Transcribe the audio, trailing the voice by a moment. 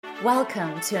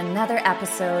Welcome to another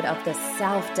episode of The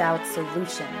Self-Doubt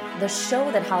Solution, the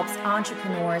show that helps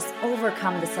entrepreneurs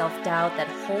overcome the self-doubt that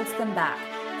holds them back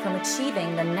from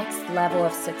achieving the next level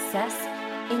of success,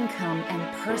 income, and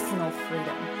personal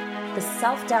freedom. The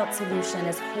Self-Doubt Solution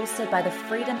is hosted by the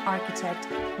freedom architect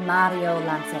Mario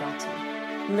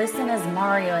Lanzarotti. Listen as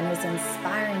Mario and his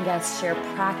inspiring guests share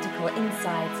practical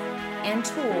insights and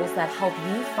tools that help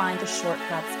you find the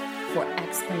shortcuts for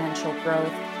exponential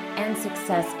growth and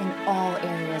success in all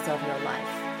areas of your life.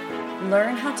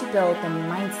 Learn how to build the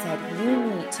mindset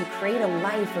you need to create a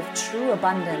life of true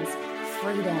abundance,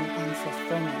 freedom, and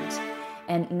fulfillment.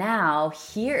 And now,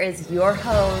 here is your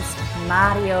host,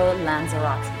 Mario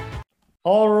Lanzarotti.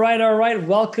 All right.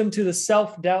 Welcome to the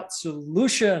Self-Doubt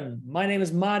Solution. My name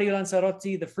is Mario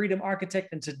Lanzarotti, the Freedom Architect,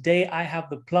 and today I have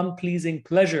the plum-pleasing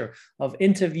pleasure of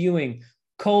interviewing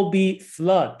Colby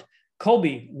Flood.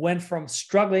 Colby went from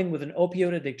struggling with an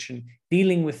opioid addiction,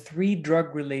 dealing with 3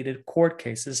 drug-related court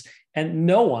cases, and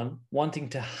no one wanting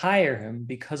to hire him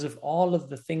because of all of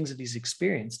the things that he's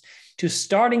experienced, to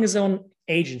starting his own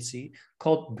agency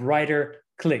called Brighter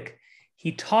Click.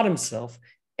 He taught himself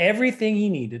everything he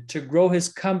needed to grow his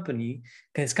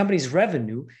company's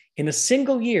revenue in a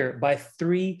single year by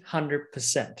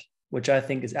 300%, which I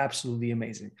think is absolutely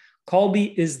amazing.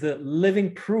 Colby is the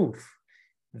living proof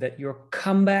that your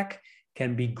comeback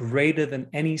can be greater than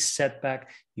any setback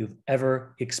you've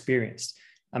ever experienced.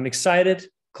 I'm excited.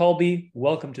 Colby,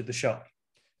 welcome to the show.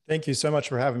 Thank you so much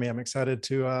for having me. I'm excited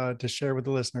to share with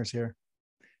the listeners here.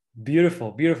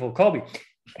 Beautiful. Colby,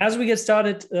 as we get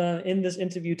started in this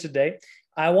interview today,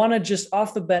 I want to just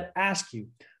off the bat ask you,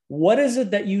 what is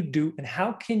it that you do and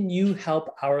how can you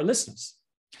help our listeners?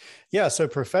 Yeah, so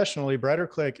professionally, Brighter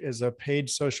Click is a paid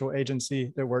social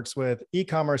agency that works with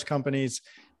e-commerce companies.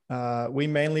 We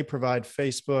mainly provide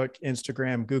Facebook,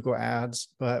 Instagram, Google ads,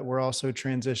 but we're also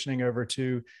transitioning over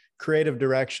to creative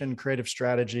direction, creative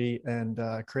strategy, and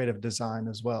creative design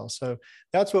as well. So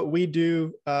that's what we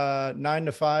do 9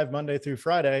 to 5, Monday through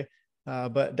Friday.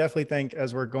 But definitely think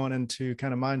as we're going into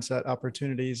kind of mindset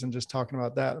opportunities and just talking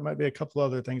about that, there might be a couple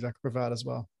other things I could provide as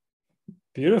well.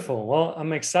 Beautiful. Well,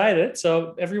 I'm excited.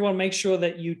 So everyone make sure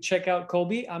that you check out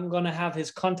Colby. I'm going to have his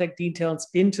contact details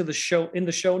in the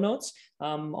show notes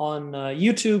on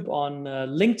YouTube, on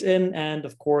LinkedIn, and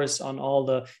of course on all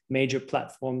the major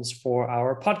platforms for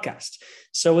our podcast.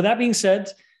 So with that being said,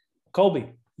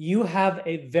 Colby, you have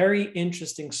a very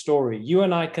interesting story. You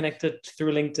and I connected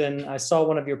through LinkedIn. I saw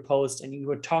one of your posts and you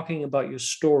were talking about your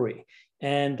story.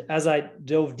 And as I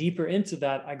dove deeper into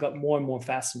that, I got more and more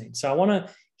fascinated. So I want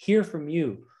to hear from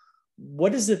you.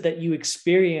 What is it that you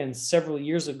experienced several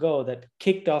years ago that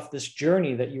kicked off this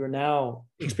journey that you're now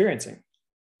experiencing?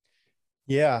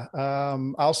 Yeah,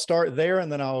 I'll start there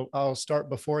and then I'll start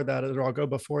before that, or I'll go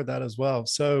before that as well.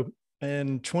 So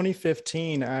in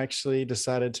 2015, I actually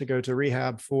decided to go to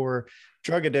rehab for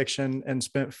drug addiction and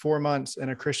spent 4 months in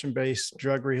a Christian-based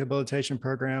drug rehabilitation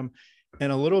program in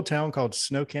a little town called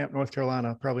Snow Camp, North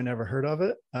Carolina. Probably never heard of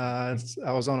it. I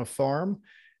was on a farm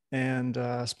and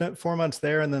spent 4 months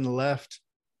there and then left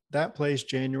that place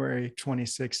January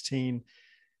 2016.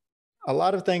 A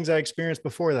lot of things I experienced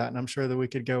before that, and I'm sure that we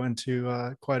could go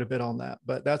into quite a bit on that.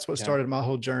 But that's what started my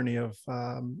whole journey of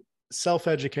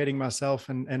self-educating myself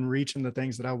and reaching the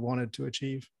things that I wanted to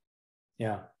achieve.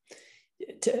 Yeah.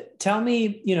 Tell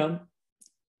me,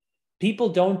 people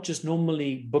don't just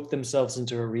normally book themselves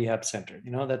into a rehab center.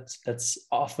 That's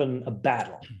often a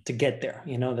battle to get there.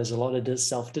 There's a lot of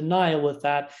self-denial with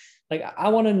that. Like, I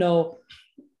want to know,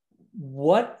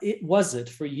 what was it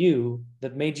for you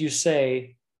that made you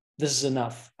say, this is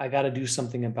enough. I got to do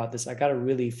something about this. I got to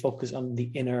really focus on the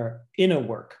inner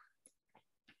work.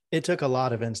 It took a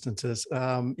lot of instances.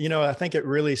 I think it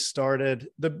really started,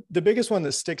 the biggest one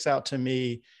that sticks out to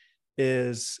me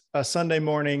is a Sunday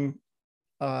morning.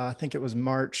 I think it was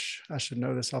March. I should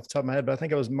know this off the top of my head, but I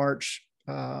think it was March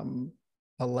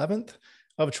 11th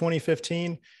of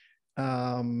 2015,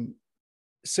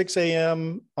 6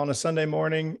 a.m. on a Sunday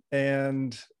morning.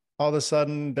 And all of a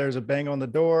sudden there's a bang on the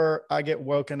door. I get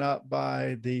woken up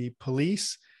by the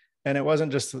police. And it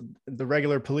wasn't just the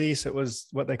regular police. It was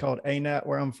what they called ANET,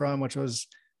 where I'm from, which was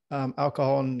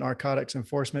Alcohol and Narcotics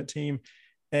Enforcement Team.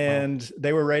 And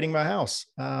They were raiding my house.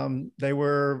 They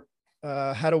were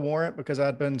had a warrant because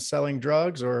I'd been selling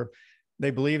drugs, or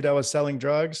they believed I was selling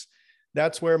drugs.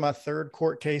 That's where my 3rd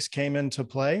court case came into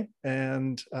play.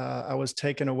 And I was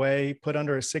taken away, put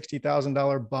under a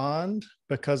 $60,000 bond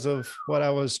because of what I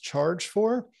was charged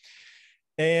for.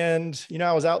 And,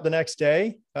 I was out the next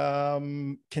day,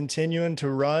 continuing to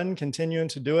run, continuing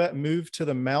to do it, moved to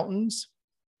the mountains.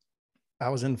 I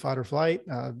was in fight or flight.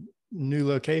 new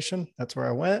location. That's where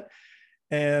I went.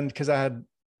 And because I had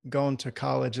gone to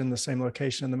college in the same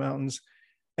location in the mountains.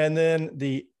 And then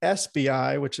the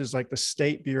SBI, which is like the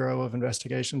State Bureau of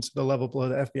Investigation, so the level below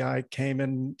the FBI, came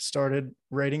and started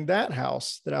raiding that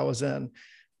house that I was in.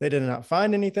 They did not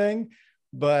find anything,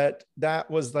 but that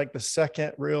was like the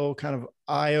second real kind of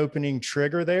eye-opening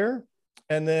trigger there.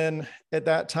 And then at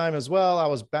that time as well, I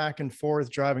was back and forth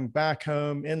driving back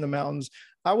home in the mountains.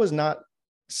 I was not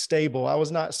stable. I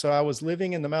was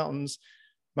living in the mountains.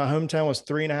 My hometown was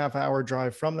 3.5 hour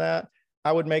drive from that.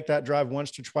 I would make that drive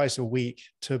once to twice a week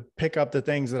to pick up the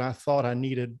things that I thought I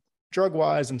needed drug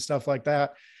wise and stuff like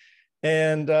that.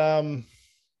 And,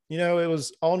 it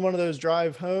was on one of those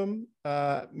drive home,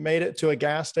 made it to a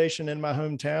gas station in my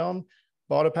hometown,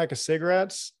 bought a pack of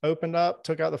cigarettes, opened up,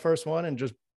 took out the first one and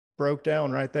just broke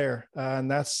down right there. And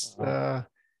that's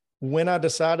when I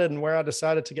decided and where I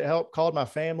decided to get help, called my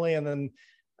family. And then,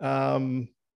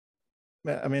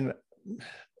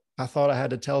 I thought I had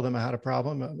to tell them I had a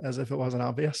problem as if it wasn't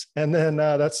obvious. And then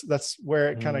that's where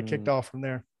it kind of kicked off from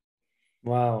there.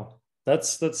 Wow.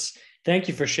 That's thank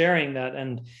you for sharing that.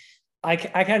 And I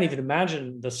can't even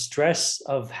imagine the stress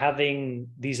of having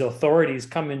these authorities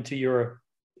come into your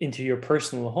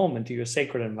personal home, into your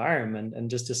sacred environment, and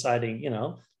just deciding,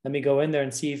 let me go in there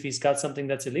and see if he's got something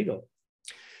that's illegal.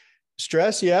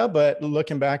 Stress, yeah, but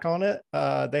looking back on it,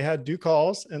 they had due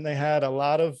calls and they had a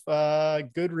lot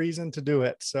of good reason to do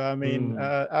it. So,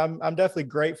 I'm definitely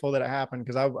grateful that it happened,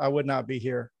 because I would not be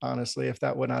here, honestly, if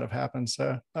that would not have happened.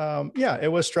 So,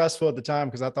 it was stressful at the time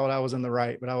because I thought I was in the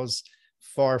right, but I was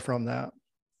far from that.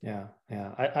 Yeah.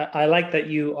 I like that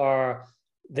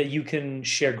you can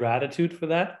share gratitude for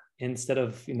that instead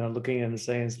of, looking and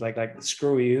saying it's like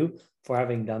screw you for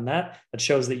having done that. That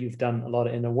shows that you've done a lot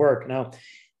of inner work. Now,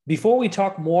 before we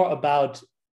talk more about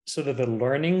sort of the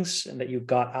learnings and that you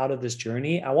got out of this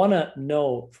journey, I want to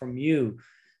know from you,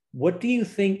 what do you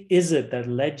think is it that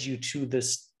led you to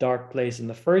this dark place in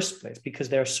the first place? Because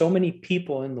there are so many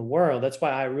people in the world. That's why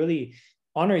I really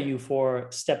honor you for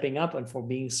stepping up and for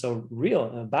being so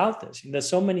real about this. And there's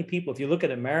so many people. If you look at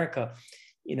America,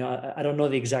 I don't know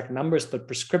the exact numbers, but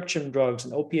prescription drugs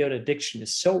and opioid addiction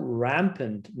is so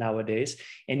rampant nowadays.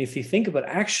 And if you think about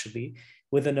actually,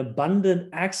 with an abundant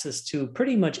access to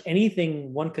pretty much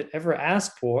anything one could ever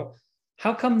ask for,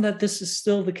 how come that this is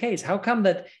still the case? How come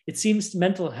that it seems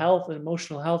mental health and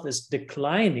emotional health is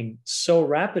declining so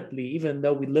rapidly, even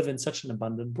though we live in such an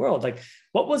abundant world? Like,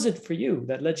 what was it for you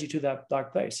that led you to that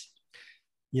dark place?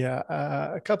 Yeah,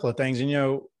 a couple of things.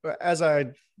 As I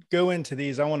go into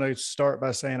these, I want to start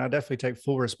by saying I definitely take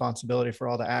full responsibility for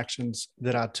all the actions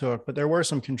that I took, but there were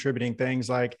some contributing things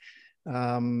like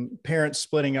parents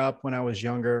splitting up when I was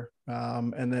younger,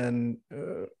 and then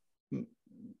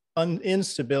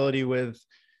instability with,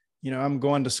 I'm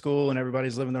going to school and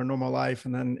everybody's living their normal life.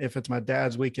 And then if it's my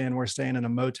dad's weekend, we're staying in a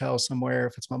motel somewhere.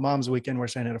 If it's my mom's weekend, we're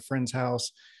staying at a friend's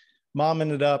house. Mom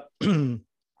ended up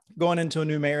going into a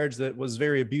new marriage that was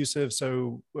very abusive.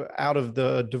 So out of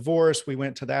the divorce, we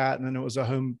went to that. And then it was a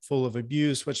home full of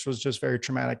abuse, which was just very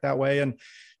traumatic that way. And,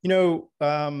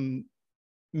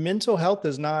 mental health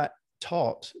is not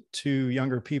taught to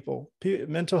younger people.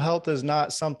 Mental health is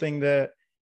not something that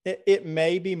it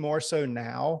may be more so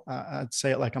now. I'd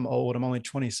say it like I'm old. I'm only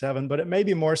 27, but it may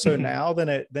be more so now than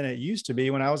it used to be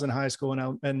when I was in high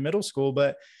school and middle school,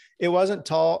 but it wasn't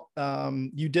taught.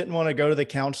 You didn't want to go to the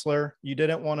counselor. You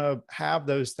didn't want to have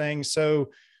those things. So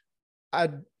I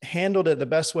handled it the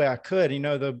best way I could.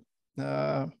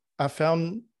 I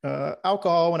found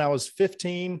alcohol when I was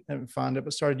 15 and found it,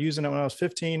 but started using it when I was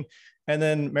 15. And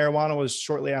then marijuana was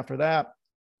shortly after that.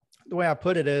 The way I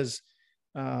put it is,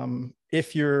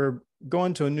 if you're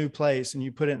going to a new place and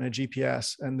you put it in a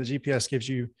GPS and the GPS gives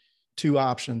you two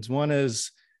options, one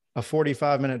is a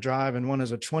 45-minute drive and one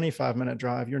is a 25-minute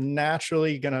drive, you're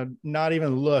naturally going to not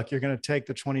even look. You're going to take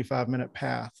the 25-minute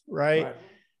path, right?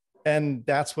 And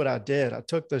that's what I did. I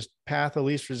took the path of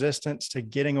least resistance to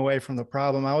getting away from the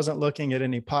problem. I wasn't looking at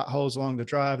any potholes along the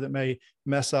drive that may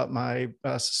mess up my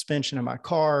suspension in my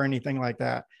car or anything like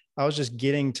that. I was just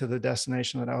getting to the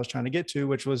destination that I was trying to get to,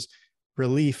 which was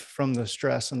relief from the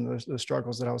stress and the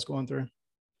struggles that I was going through.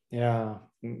 Yeah.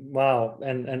 Wow.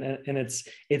 And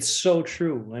it's so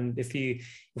true. And if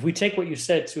we take what you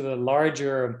said to the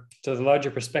larger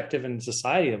perspective in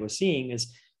society that we're seeing,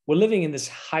 is we're living in this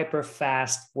hyper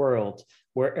fast world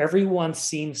where everyone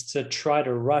seems to try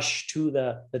to rush to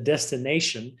the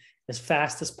destination as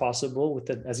fast as possible with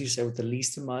as you say, with the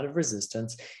least amount of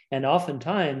resistance. And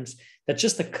oftentimes that's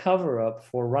just a cover up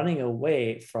for running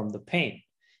away from the pain.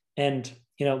 And,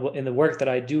 in the work that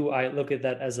I do, I look at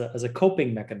that as a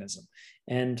coping mechanism.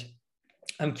 And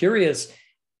I'm curious,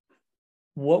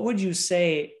 what would you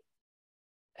say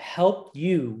helped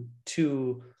you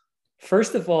to,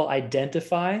 first of all,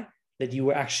 identify that you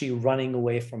were actually running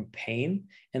away from pain?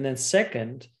 And then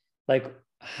second, like,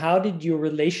 how did your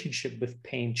relationship with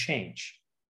pain change?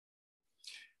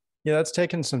 Yeah, that's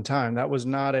taken some time. That was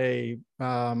not I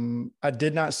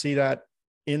did not see that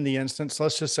in the instance.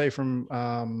 Let's just say from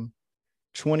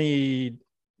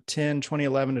 2010,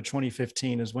 2011 to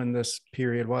 2015 is when this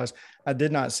period was. I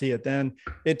did not see it then.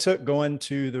 It took going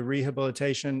to the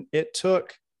rehabilitation. It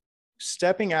took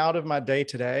stepping out of my day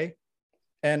to day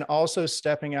and also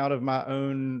stepping out of my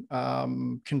own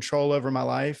control over my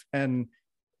life and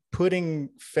putting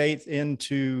faith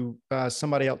into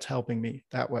somebody else helping me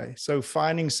that way. So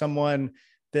finding someone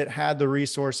that had the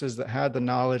resources, that had the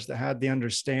knowledge, that had the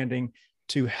understanding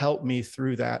to help me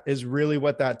through that is really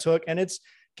what that took. And it's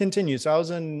continued. So I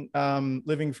was in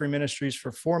Living Free Ministries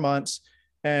for 4 months,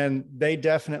 and they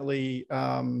definitely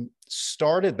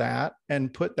started that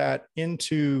and put that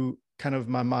into kind of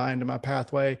my mind and my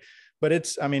pathway. But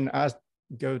I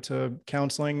go to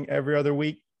counseling every other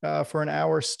week for an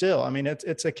hour still. I mean,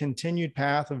 it's a continued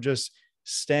path of just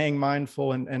staying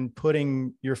mindful and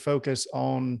putting your focus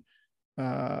on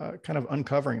kind of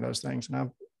uncovering those things. And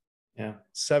I'm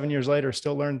 7 years later,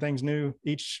 still learn things new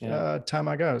each time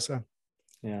I go. So,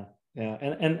 yeah.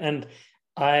 And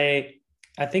I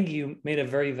think you made a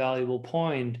very valuable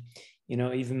point,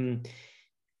 even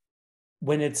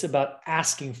when it's about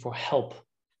asking for help,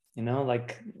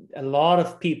 like a lot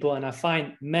of people, and I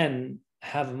find men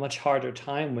have a much harder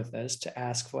time with this, to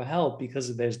ask for help,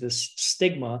 because there's this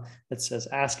stigma that says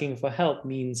asking for help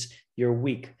means you're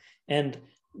weak. And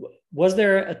was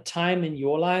there a time in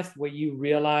your life where you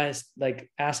realized like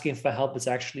asking for help is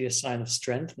actually a sign of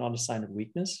strength, not a sign of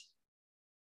weakness?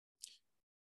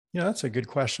 That's a good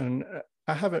question.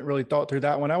 I haven't really thought through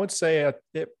that one. I would say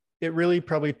it really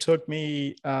probably took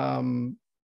me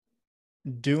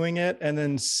doing it and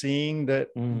then seeing that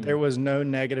there was no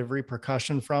negative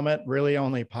repercussion from it, really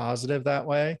only positive that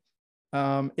way.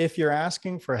 If you're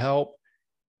asking for help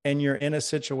and you're in a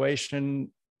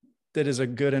situation that is a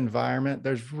good environment,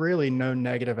 there's really no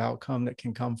negative outcome that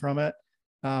can come from it.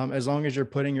 As long as you're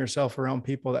putting yourself around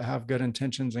people that have good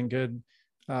intentions and good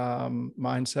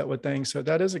mindset with things. So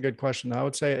that is a good question. I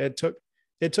would say it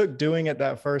took doing it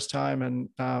that first time and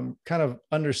kind of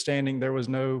understanding there was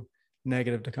no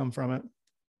negative to come from it.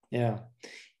 Yeah.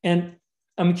 And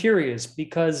I'm curious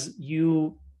because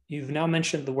you've now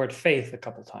mentioned the word faith a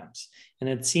couple of times, and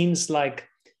it seems like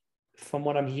from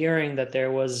what I'm hearing that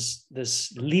there was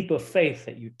this leap of faith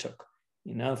that you took,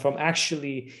 from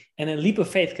actually, and a leap of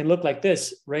faith can look like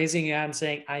this: raising your hand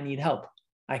saying, I need help.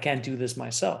 I can't do this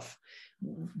myself.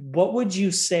 What would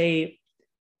you say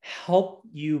helped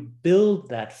you build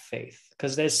that faith?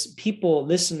 Because there's people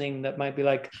listening that might be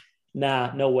like,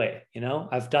 nah, no way.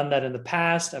 I've done that in the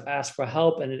past. I've asked for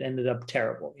help and it ended up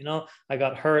terrible. I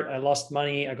got hurt. I lost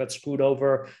money. I got screwed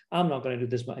over. I'm not going to do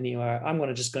this anymore. I'm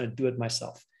going to do it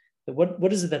myself.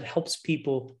 What is it that helps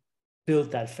people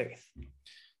build that faith?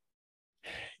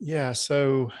 Yeah.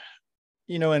 So,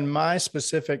 in my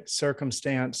specific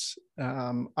circumstance,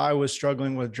 I was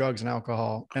struggling with drugs and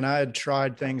alcohol, and I had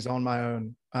tried things on my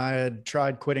own. I had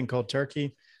tried quitting cold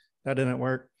turkey. That didn't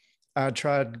work. I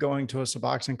tried going to a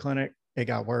Suboxone clinic. It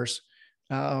got worse.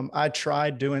 I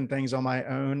tried doing things on my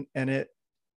own, and it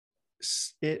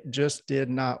just did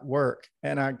not work.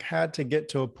 And I had to get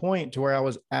to a point to where I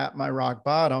was at my rock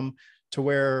bottom, to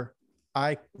where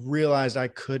I realized I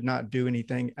could not do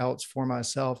anything else for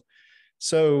myself.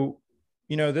 So,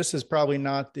 this is probably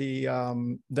not the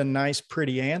nice,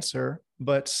 pretty answer,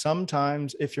 but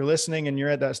sometimes if you're listening and you're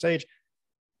at that stage,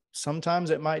 sometimes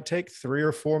it might take 3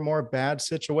 or 4 more bad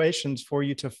situations for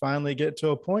you to finally get to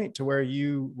a point to where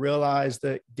you realize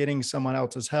that getting someone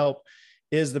else's help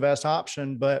is the best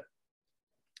option. But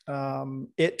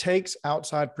it takes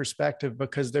outside perspective,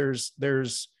 because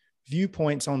there's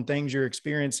viewpoints on things you're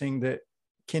experiencing that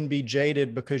can be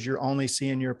jaded because you're only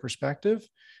seeing your perspective,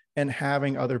 and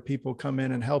having other people come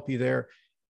in and help you there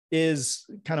is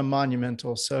kind of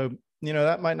monumental. So,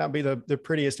 that might not be the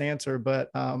prettiest answer,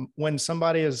 but when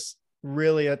somebody is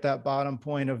really at that bottom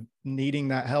point of needing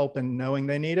that help and knowing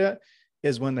they need it,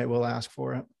 is when they will ask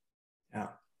for it. Yeah.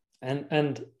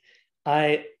 And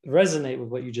I resonate with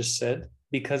what you just said,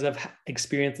 because I've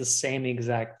experienced the same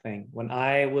exact thing. When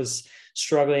I was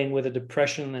struggling with a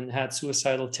depression and had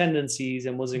suicidal tendencies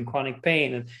and was in chronic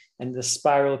pain, and the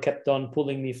spiral kept on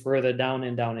pulling me further down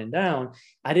and down and down,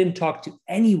 I didn't talk to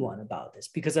anyone about this,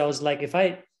 because I was like, if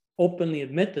I openly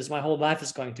admit this, my whole life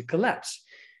is going to collapse.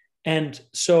 And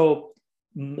so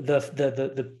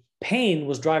the pain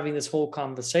was driving this whole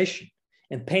conversation.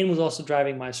 And pain was also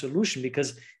driving my solution,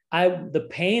 because the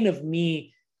pain of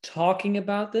me talking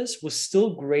about this was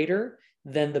still greater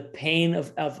than the pain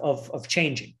of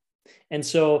changing. And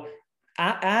so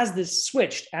as this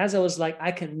switched, as I was like,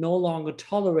 I can no longer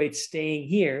tolerate staying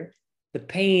here, the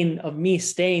pain of me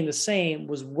staying the same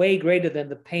was way greater than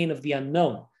the pain of the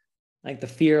unknown. Like the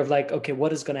fear of like, okay,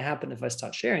 what is going to happen if I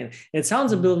start sharing? And it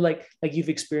sounds a bit like you've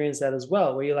experienced that as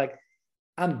well, where you're like,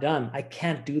 I'm done. I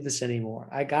can't do this anymore.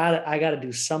 I gotta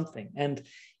do something. And,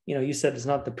 you said it's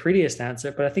not the prettiest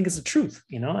answer, but I think it's the truth,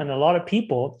 and a lot of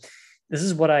people, this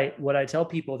is what I tell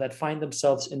people that find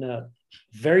themselves in a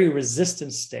very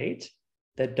resistant state,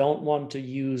 that don't want to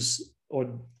use,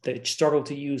 or that struggle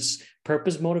to use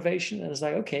purpose motivation. And it's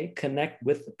like, okay, connect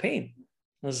with the pain.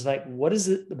 And it's like, what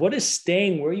is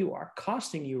staying where you are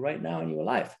costing you right now in your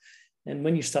life? And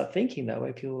when you start thinking that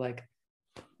way, people are like,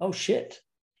 oh shit.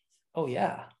 Oh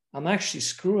yeah, I'm actually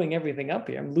screwing everything up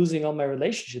here. I'm losing all my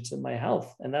relationships and my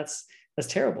health. And that's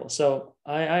terrible. So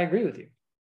I agree with you.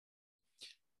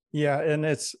 Yeah.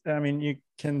 And you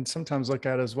can sometimes look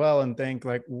at it as well and think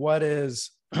like, what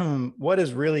is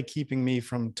really keeping me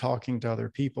from talking to other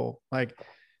people? Like,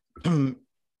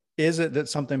 is it that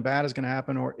something bad is going to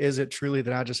happen? Or is it truly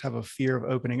that I just have a fear of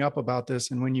opening up about this?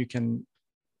 And when you can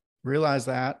realize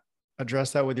that,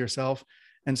 address that with yourself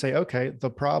and say, okay, the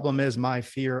problem is my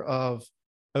fear of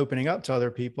opening up to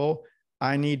other people.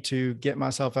 I need to get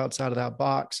myself outside of that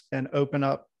box and open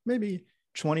up maybe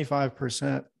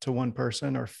 25% to one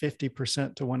person or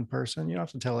 50% to one person. You don't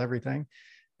have to tell everything,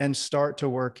 and start to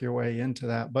work your way into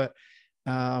that. But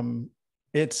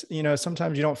it's,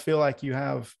 sometimes you don't feel like you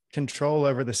have control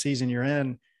over the season you're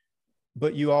in,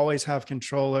 but you always have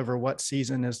control over what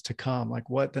season is to come, like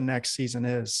what the next season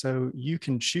is. So you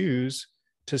can choose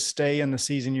to stay in the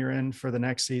season you're in for the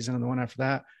next season and the one after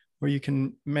that, or you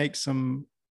can make some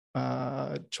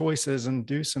choices and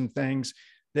do some things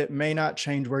that may not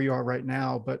change where you are right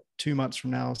now, but 2 months from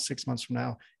now, 6 months from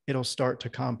now, it'll start to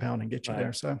compound and get you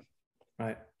there. So,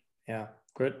 right. Yeah.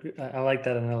 Good. I like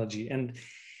that analogy. And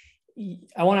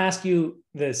I want to ask you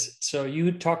this. So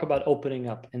you talk about opening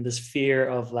up and this fear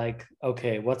of like,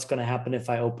 okay, what's going to happen if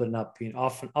I open up?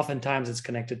 Oftentimes it's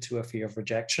connected to a fear of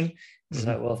rejection. It's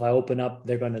like, well, if I open up,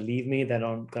 they're going to leave me. They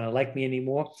don't going to like me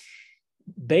anymore.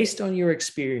 Based on your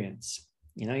experience,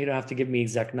 you don't have to give me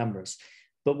exact numbers,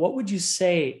 but what would you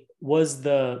say was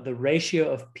the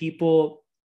ratio of people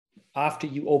after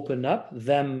you open up,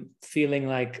 them feeling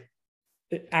like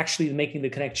actually making the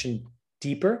connection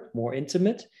deeper, more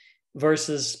intimate,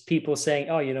 versus people saying,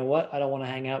 oh, you know what? I don't want to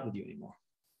hang out with you anymore.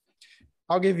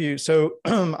 I'll give you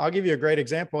a great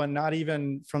example, and not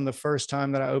even from the first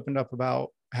time that I opened up about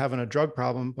having a drug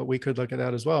problem, but we could look at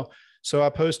that as well. So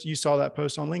you saw that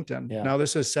post on LinkedIn. Yeah. Now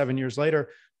this is 7 years later,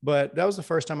 but that was the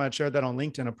first time I shared that on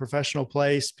LinkedIn, a professional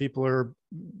place. People are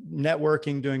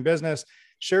networking, doing business.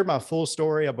 Shared my full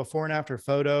story, a before and after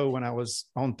photo when I was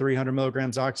on 300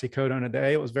 milligrams oxycodone a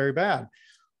day. It was very bad.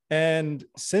 And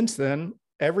since then,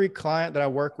 every client that I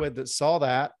work with that saw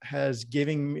that has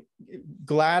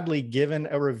gladly given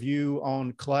a review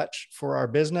on Clutch for our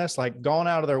business, like gone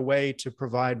out of their way to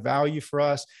provide value for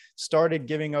us, started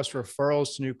giving us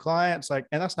referrals to new clients. Like,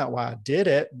 and that's not why I did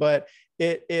it, but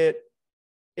it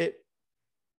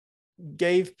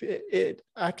gave it,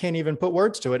 I can't even put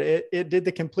words to it. It did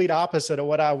the complete opposite of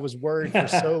what I was worried for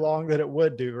so long that it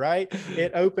would do, right?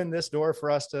 It opened this door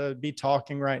for us to be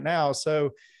talking right now.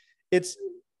 So it's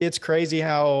crazy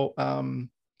how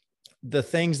the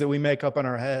things that we make up in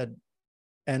our head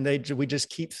and we just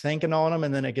keep thinking on them,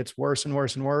 and then it gets worse and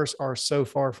worse and worse, are so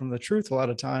far from the truth a lot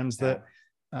of times that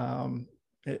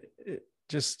it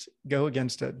just go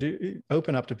against it.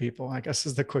 Open up to people, I guess,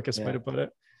 is the quickest way to put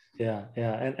it. Yeah.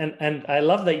 And I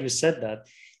love that you said that,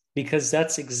 because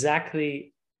that's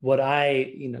exactly what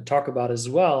I, talk about as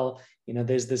well.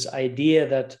 There's this idea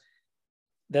that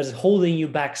is holding you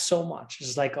back so much.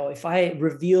 It's like, oh, if I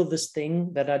reveal this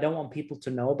thing that I don't want people to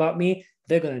know about me,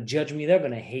 they're going to judge me. They're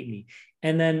going to hate me.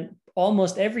 And then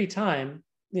almost every time,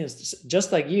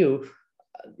 just like you,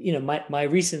 my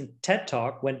recent TED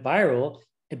talk went viral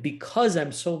because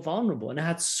I'm so vulnerable. And I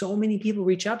had so many people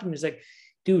reach out to me. It's like,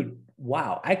 dude,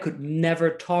 wow, I could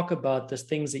never talk about the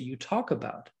things that you talk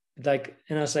about. Like,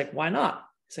 and I was like, why not?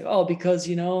 It's like, oh, because,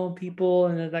 people,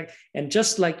 and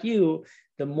just like you,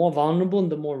 the more vulnerable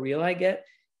and the more real I get,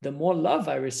 the more love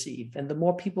I receive. And the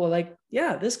more people are like,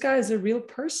 yeah, this guy is a real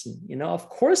person. Of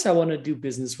course I want to do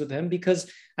business with him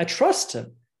because I trust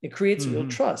him. It creates real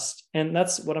trust. And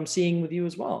that's what I'm seeing with you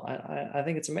as well. I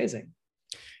think it's amazing.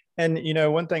 And,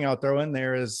 one thing I'll throw in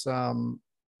there is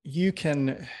you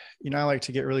can, I like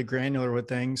to get really granular with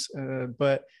things,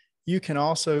 but you can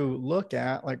also look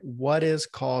at like what is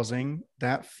causing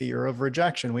that fear of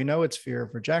rejection. We know it's fear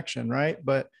of rejection, right?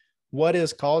 But what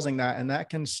is causing that? And that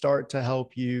can start to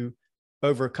help you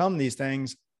overcome these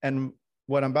things. And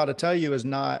what I'm about to tell you is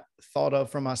not thought of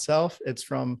from myself. It's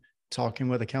from talking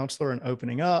with a counselor and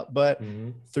opening up. But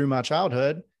through my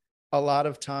childhood, a lot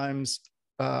of times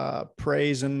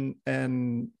praise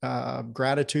and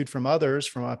gratitude from others,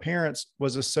 from my parents,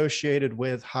 was associated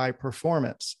with high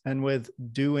performance and with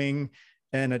doing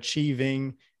and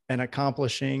achieving and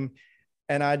accomplishing.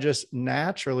 And I just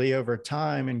naturally over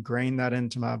time ingrained that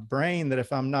into my brain that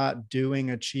if I'm not doing,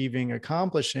 achieving,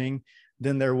 accomplishing,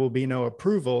 then there will be no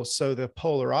approval. So the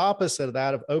polar opposite of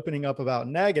that, of opening up about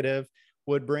negative,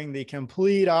 would bring the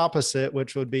complete opposite,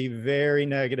 which would be very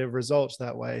negative results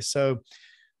that way. So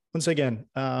once again,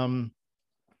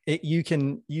 you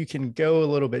can go a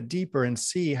little bit deeper and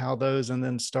see how those, and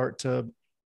then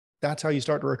that's how you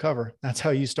start to recover. That's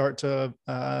how you start to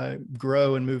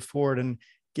grow and move forward and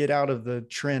get out of the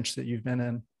trench that you've been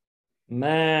in.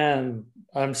 Man,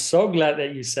 I'm so glad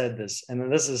that you said this.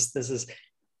 And this is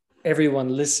everyone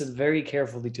listen very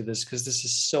carefully to this, because this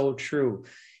is so true.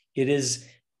 It is,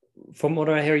 from what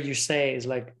I hear you say, is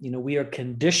like, we are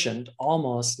conditioned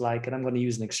almost like, and I'm going to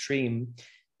use an extreme,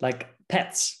 like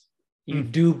pets. You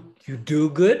do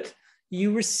good,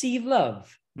 you receive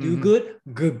love. Do good,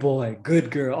 good boy,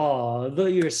 good girl. Oh,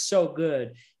 you're so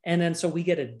good. And then so we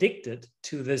get addicted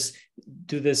to this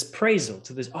praisal,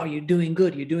 to this, oh, you're doing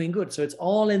good, you're doing good. So it's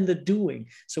all in the doing.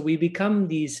 So we become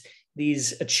these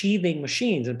achieving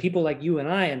machines, and people like you and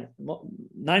I, and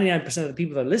 99% of the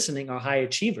people that are listening are high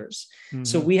achievers.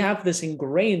 So we have this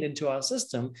ingrained into our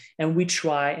system, and we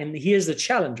try, and here's the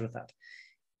challenge with that.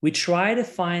 We try to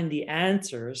find the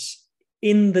answers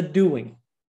in the doing.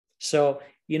 So,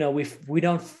 we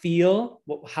don't feel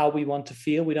how we want to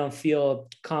feel. We don't feel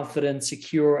confident,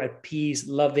 secure, at peace,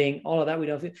 loving, all of that. We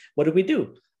don't feel. What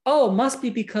do? Oh, it must be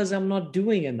because I'm not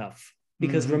doing enough.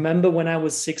 Because remember when I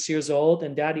was 6 years old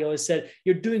and Daddy always said,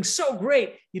 you're doing so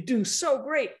great. You're doing so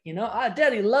great.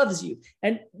 Daddy loves you.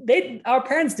 And our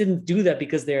parents didn't do that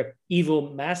because they're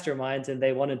evil masterminds and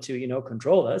they wanted to,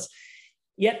 control us.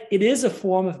 Yet it is a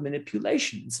form of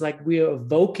manipulation. It's like we are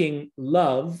evoking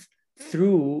love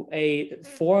through a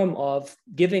form of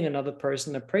giving another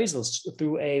person appraisals,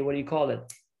 through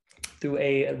through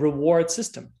a reward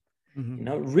system.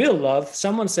 Real love.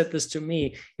 Someone said this to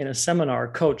me in a seminar,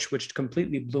 a coach, which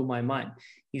completely blew my mind.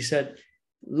 He said,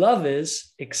 love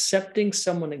is accepting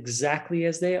someone exactly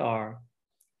as they are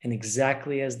and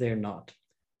exactly as they're not.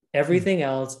 Everything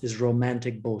else is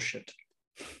romantic bullshit.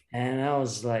 And I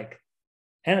was like,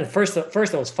 and at first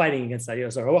I was fighting against that. I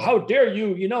was like, oh, how dare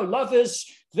you? Love is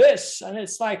this. And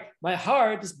it's like, my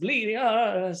heart is bleeding.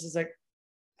 And it's just like,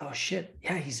 oh shit.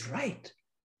 Yeah, he's right.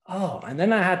 Oh, and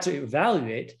then I had to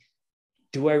evaluate,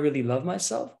 do I really love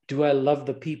myself? Do I love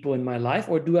the people in my life?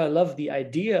 Or do I love the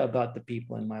idea about the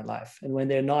people in my life? And when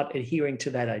they're not adhering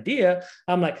to that idea,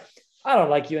 I'm like, I don't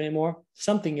like you anymore.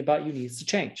 Something about you needs to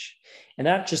change. And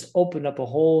that just opened up a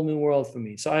whole new world for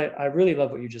me. So I really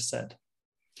love what you just said.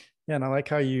 Yeah. And I like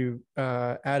how you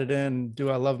added in, do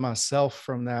I love myself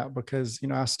from that? Because,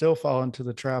 I still fall into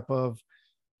the trap of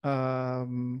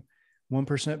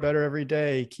 1% better every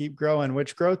day, keep growing,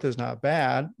 which growth is not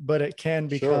bad, but it can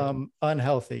become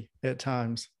unhealthy at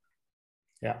times.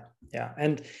 Yeah. Yeah.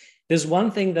 And there's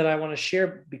one thing that I want to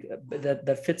share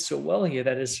that fits so well here.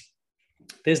 That is,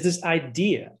 there's this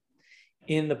idea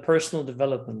in the personal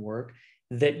development work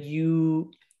that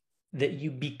you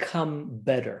become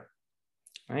better,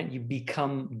 right? You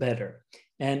become better.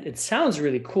 And it sounds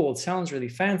really cool. It sounds really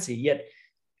fancy, yet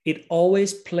it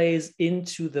always plays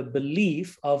into the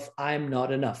belief of I'm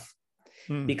not enough.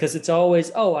 Because it's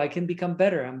always, oh, I can become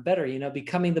better. I'm better,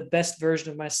 becoming the best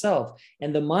version of myself.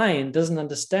 And the mind doesn't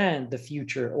understand the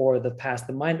future or the past.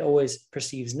 The mind always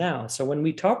perceives now. So when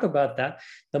we talk about that,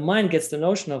 the mind gets the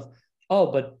notion of,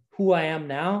 oh, but who I am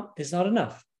now is not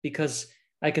enough, because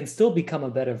I can still become a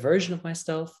better version of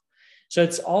myself. So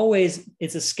it's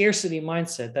a scarcity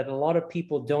mindset that a lot of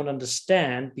people don't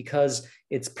understand, because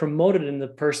it's promoted in the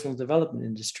personal development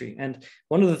industry. And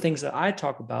one of the things that I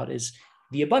talk about is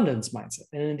the abundance mindset.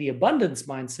 And in the abundance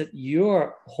mindset,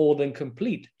 you're whole and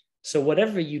complete. So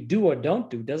whatever you do or don't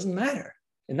do doesn't matter.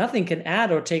 And nothing can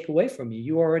add or take away from you.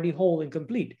 You're already whole and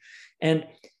complete. And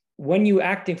when you're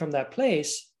acting from that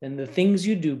place, then the things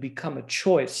you do become a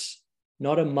choice,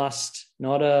 not a must,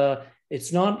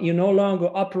 you're no longer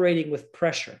operating with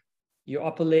pressure. You're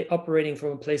operating from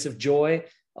a place of joy,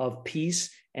 of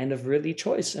peace, and of really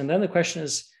choice. And then the question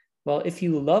is, well, if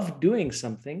you love doing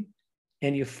something,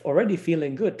 and you're already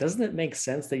feeling good, doesn't it make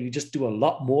sense that you just do a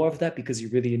lot more of that because you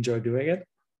really enjoy doing it?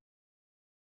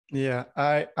 Yeah,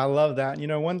 I love that.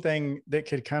 One thing that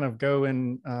could kind of go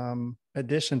in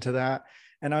addition to that,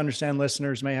 and I understand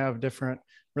listeners may have different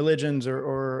religions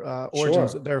or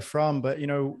origins Sure. that they're from, but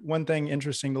one thing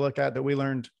interesting to look at that we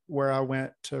learned where I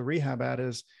went to rehab at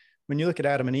is when you look at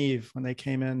Adam and Eve when they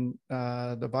came in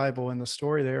the Bible and the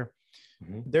story there,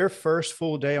 their first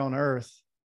full day on earth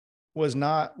was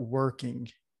not working;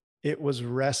 it was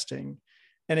resting.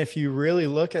 And if you really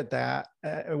look at that,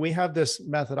 we have this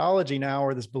methodology now,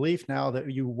 or this belief now,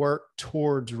 that you work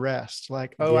towards rest.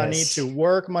 Like, oh, I need to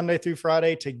work Monday through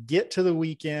Friday to get to the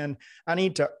weekend. I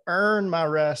need to earn my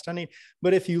rest.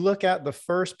 But if you look at the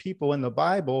first people in the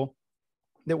Bible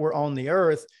that were on the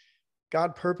earth,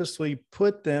 God purposely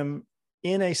put them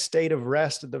in a state of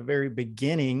rest at the very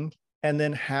beginning and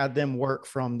then had them work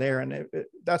from there. And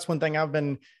that's one thing I've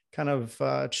been kind of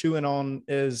chewing on,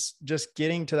 is just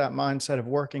getting to that mindset of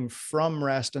working from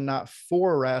rest and not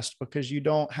for rest, because you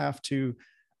don't have to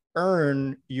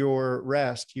earn your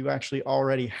rest. You actually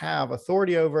already have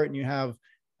authority over it, and you have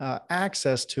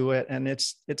access to it. And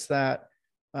it's that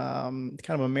kind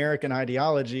of American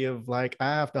ideology of like, I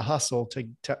have to hustle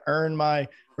to earn my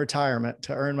retirement,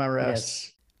 to earn my rest.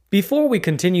 Yes. Before we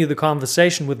continue the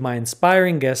conversation with my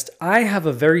inspiring guest, I have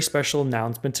a very special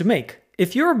announcement to make.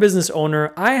 If you're a business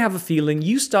owner, I have a feeling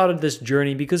you started this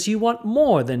journey because you want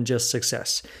more than just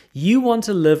success. You want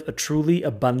to live a truly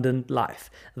abundant life.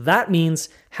 That means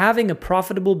having a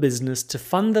profitable business to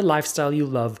fund the lifestyle you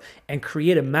love and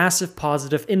create a massive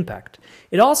positive impact.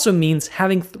 It also means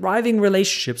having thriving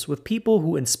relationships with people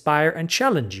who inspire and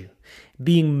challenge you.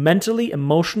 Being mentally,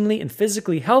 emotionally, and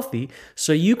physically healthy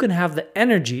so you can have the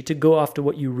energy to go after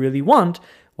what you really want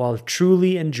while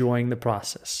truly enjoying the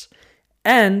process.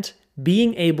 And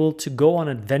being able to go on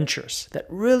adventures that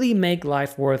really make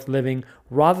life worth living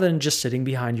rather than just sitting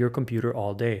behind your computer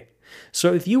all day.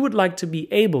 So if you would like to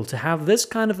be able to have this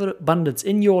kind of abundance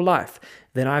in your life,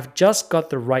 then I've just got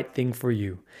the right thing for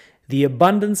you. The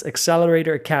Abundance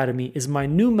Accelerator Academy is my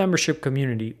new membership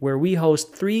community where we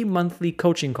host 3 monthly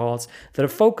coaching calls that are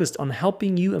focused on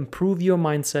helping you improve your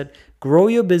mindset, grow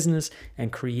your business,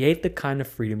 and create the kind of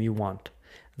freedom you want.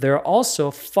 There are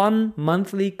also fun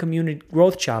monthly community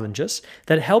growth challenges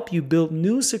that help you build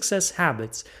new success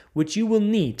habits which you will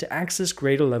need to access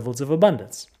greater levels of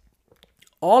abundance.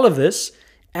 All of this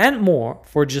and more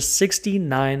for just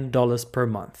 $69 per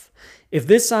month. If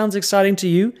this sounds exciting to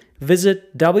you,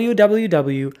 visit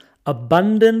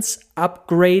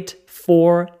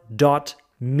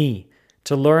www.abundanceupgrade4.me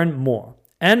to learn more.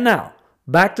 And now,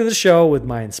 back to the show with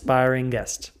my inspiring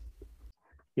guest.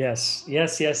 Yes.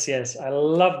 I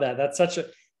love that. That's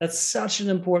such an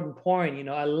important point.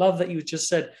 I love that you just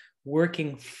said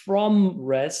working from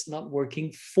rest, not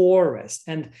working for rest.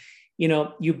 And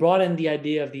you brought in the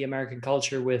idea of the American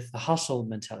culture with the hustle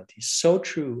mentality. So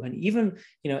true. And even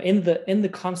in the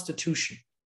Constitution,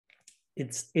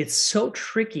 it's so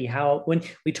tricky how when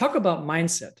we talk about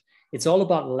mindset, it's all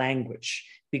about language,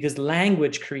 because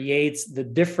language creates the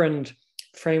different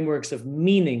frameworks of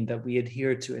meaning that we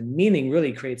adhere to, and meaning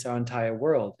really creates our entire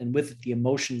world, and with it, the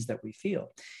emotions that we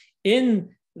feel.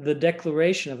 In the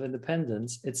Declaration of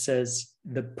Independence, it says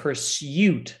the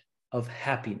pursuit of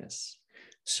happiness.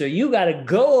 So you got to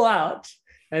go out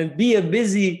and be a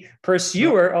busy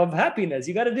pursuer of happiness.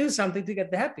 You got to do something to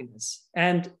get the happiness.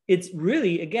 And it's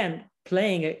really, again,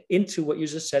 playing it into what you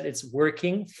just said, it's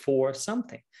working for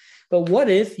something. But what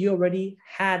if you already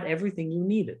had everything you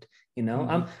needed?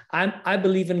 I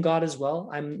believe in God as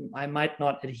well. I might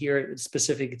not adhere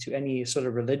specifically to any sort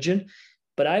of religion,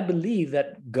 but I believe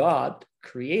that God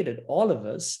created all of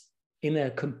us in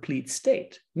a complete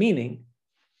state, meaning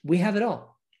we have it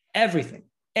all, everything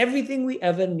we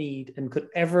ever need and could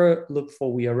ever look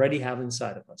for, we already have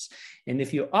inside of us. And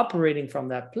if you're operating from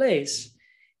that place,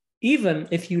 even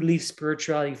if you leave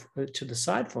spirituality to the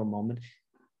side for a moment,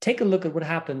 take a look at what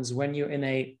happens when you're in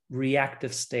a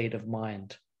reactive state of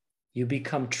mind. You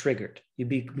become triggered.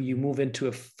 You move into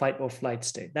a fight or flight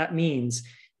state. That means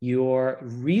your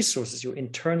resources, your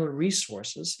internal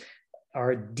resources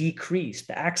are decreased.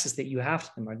 The access that you have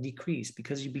to them are decreased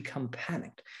because you become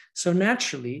panicked. So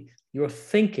naturally, your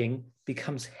thinking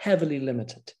becomes heavily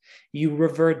limited. You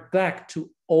revert back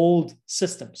to old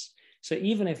systems. So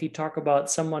even if you talk about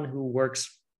someone who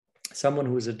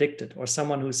is addicted, or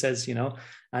someone who says,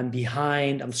 I'm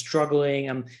behind, I'm struggling,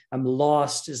 I'm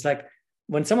lost, it's like,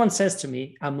 when someone says to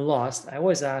me, I'm lost, I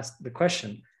always ask the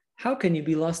question, how can you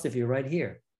be lost if you're right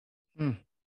here? And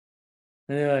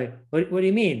they're like, what do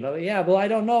you mean? Well, I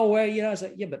don't know where, it's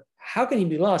like, yeah, but how can you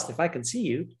be lost if I can see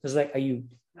you? It's like, are you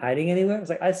hiding anywhere? It's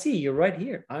like, I see you're right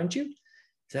here, aren't you?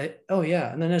 It's like, oh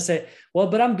yeah. And then I say, well,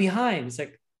 but I'm behind. It's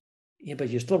like, yeah, but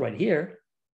you're still right here.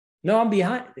 No, I'm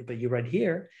behind, but you're right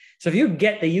here. So if you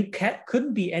get that you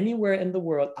couldn't be anywhere in the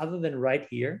world other than right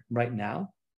here, right now,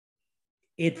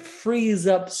 it frees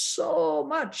up so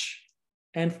much.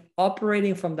 And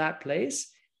operating from that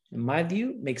place, in my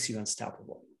view, makes you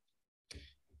unstoppable.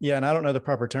 Yeah. And I don't know the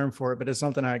proper term for it, but it's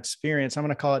something I experience. I'm going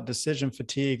to call it decision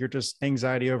fatigue or just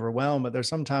anxiety overwhelm. But there's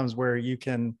sometimes where you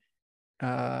can,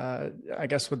 I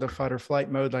guess with the fight or flight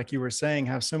mode, like you were saying,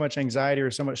 have so much anxiety or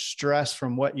so much stress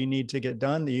from what you need to get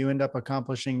done that you end up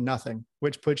accomplishing nothing,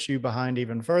 which puts you behind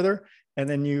even further. And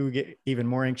then you get even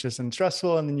more anxious and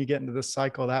stressful. And then you get into this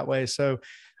cycle that way. So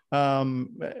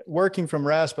working from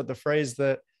rest, but the phrase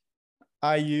that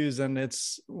I use, and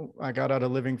I got out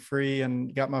of Living Free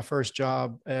and got my first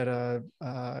job at a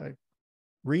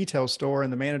retail store.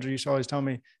 And the manager used to always tell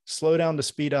me, slow down to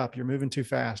speed up. You're moving too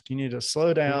fast. You need to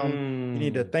slow down. You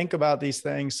need to think about these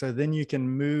things so then you can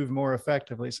move more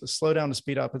effectively. So slow down to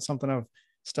speed up. It's something I've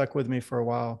stuck with me for a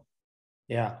while.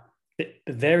 Yeah.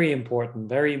 Very important,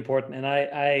 very important. And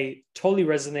I totally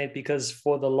resonate because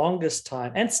for the longest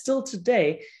time, and still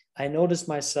today, I notice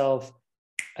myself,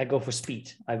 I go for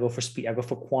speed. I go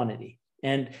for quantity.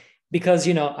 And because,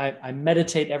 I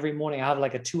meditate every morning. I have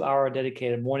like a 2-hour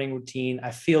dedicated morning routine.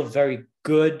 I feel very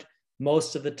good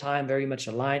most of the time, very much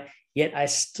aligned. Yet I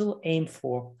still aim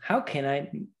for how can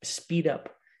I speed up?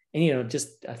 And,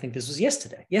 I think this was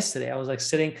yesterday. Yesterday, I was like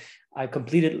sitting, I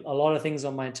completed a lot of things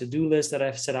on my to-do list that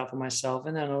I've set out for myself.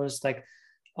 And then I was like,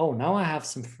 oh, now I have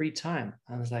some free time.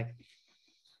 I was like,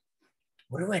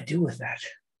 what do I do with that?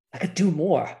 I could do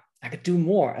more.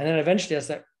 And then eventually I was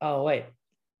like, oh, wait,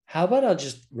 how about I'll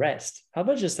just rest? How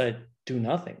about just I do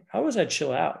nothing? How about I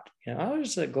chill out? I would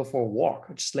just like go for a walk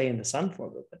or just lay in the sun for a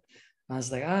little bit. I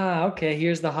was like, okay,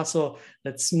 here's the hustle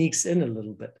that sneaks in a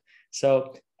little bit.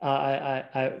 So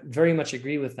I very much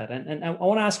agree with that. And I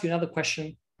want to ask you another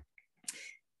question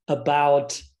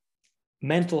about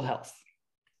mental health.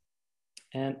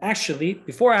 And actually,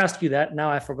 before I ask you that,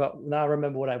 now I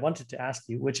remember what I wanted to ask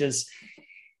you, which is,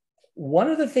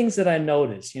 one of the things that I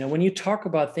noticed, when you talk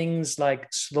about things like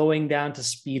slowing down to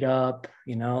speed up,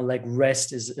 like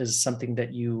rest is something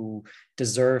that you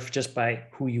deserve just by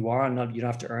who you are, and you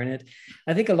don't have to earn it.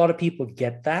 I think a lot of people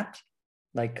get that,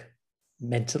 like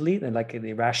mentally, and like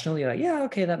irrationally, like, yeah,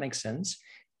 okay, that makes sense.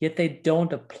 Yet they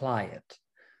don't apply it.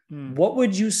 What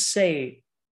would you say,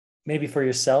 maybe for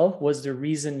yourself, was the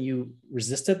reason you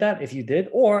resisted that, if you did,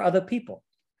 or other people?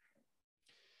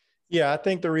 Yeah, I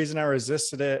think the reason I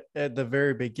resisted it at the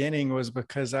very beginning was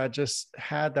because I just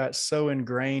had that so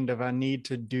ingrained of I need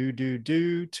to do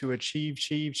to achieve,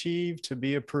 to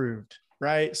be approved,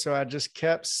 right? So I just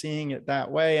kept seeing it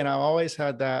that way. And I always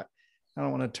had that, I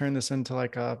don't want to turn this into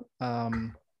like a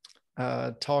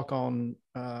talk on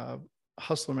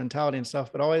hustler mentality and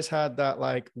stuff, but always had that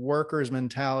like workers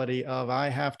mentality of I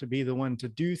have to be the one to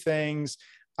do things.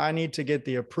 I need to get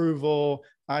the approval.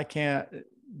 I can't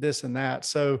this and that.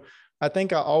 So I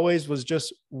think I always was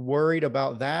just worried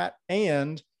about that.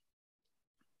 And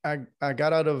I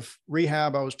got out of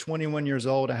rehab. I was 21 years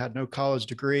old. I had no college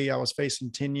degree. I was facing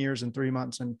 10 years and 3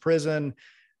 months in prison.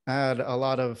 I had a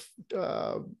lot of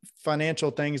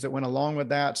financial things that went along with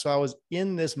that. So I was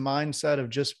in this mindset of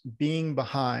just being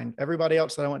behind. Everybody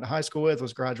else that I went to high school with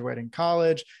was graduating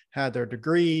college, had their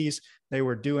degrees. They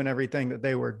were doing everything that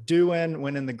they were doing,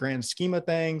 when in the grand scheme of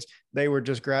things, they were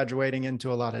just graduating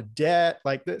into a lot of debt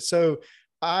like that. So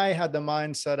I had the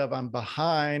mindset of I'm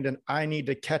behind and I need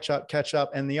to catch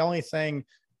up. And the only thing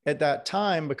at that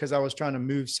time, because I was trying to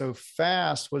move so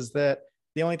fast, was that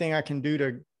the only thing I can do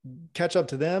to catch up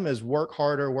to them is work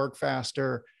harder, work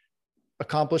faster,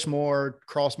 accomplish more,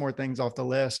 cross more things off the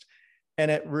list. And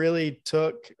it really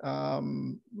took, I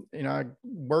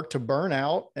worked to burn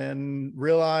out and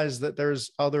realized that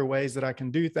there's other ways that I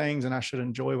can do things and I should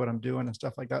enjoy what I'm doing and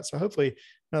stuff like that. So hopefully,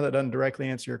 that doesn't directly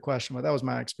answer your question, but that was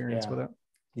my experience with it.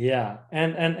 Yeah.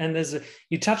 And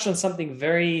you touched on something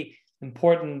very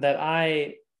important that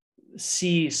I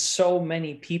see so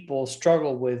many people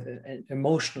struggle with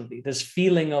emotionally, this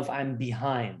feeling of I'm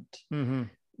behind. Mm-hmm.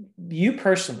 You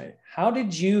personally, how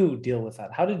did you deal with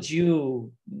that? How did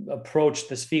you approach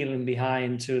this feeling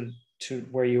behind to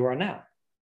where you are now?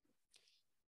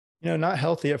 Not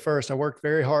healthy at first. I worked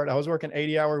very hard. I was working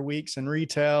 80-hour weeks in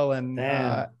retail and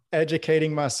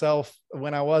educating myself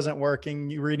when I wasn't working,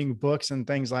 reading books and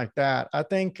things like that. I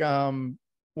think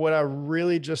what I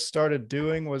really just started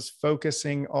doing was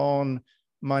focusing on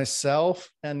myself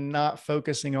and not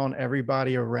focusing on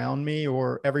everybody around me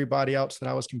or everybody else that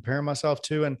I was comparing myself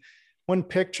to. And one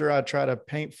picture I try to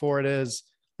paint for it is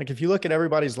Like if you look at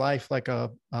everybody's life like a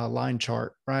line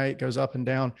chart, right? It goes up and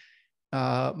down.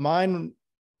 Mine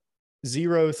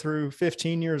 0 through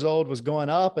 15 years old was going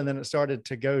up, and then it started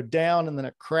to go down, and then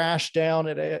it crashed down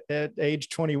at age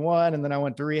 21. And then I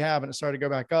went to rehab and it started to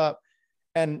go back up.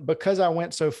 And because I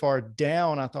went so far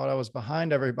down, I thought I was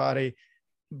behind everybody,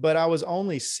 but I was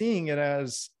only seeing it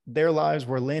as their lives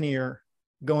were linear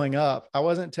going up. I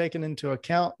wasn't taking into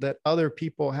account that other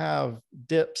people have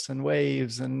dips and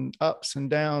waves and ups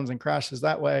and downs and crashes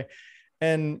that way.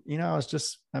 And, you know, I was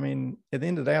just, I mean, at the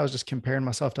end of the day, I was just comparing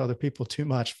myself to other people too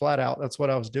much, flat out. That's what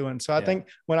I was doing. So I think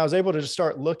when I was able to just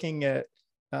start looking at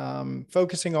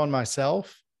focusing on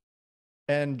myself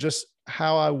and just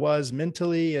how I was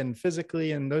mentally and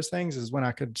physically and those things is when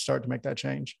I could start to make that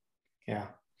change. Yeah.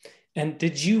 And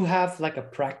did you have like a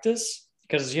practice?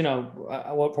 Because, you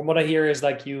know, from what I hear is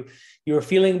like you were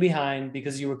feeling behind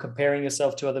because you were comparing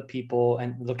yourself to other people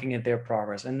and looking at their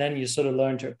progress. And then you sort of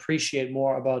learned to appreciate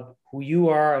more about who you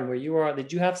are and where you are.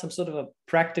 Did you have some sort of a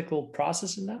practical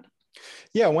process in that?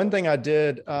 Yeah. One thing I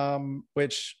did,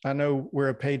 which I know we're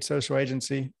a paid social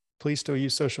agency, please still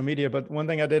use social media. But one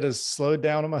thing I did is slow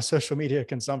down on my social media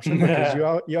consumption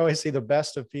because you always see the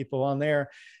best of people on there.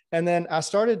 And then I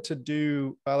started to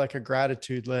do like a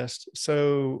gratitude list.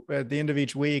 So at the end of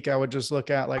each week, I would just look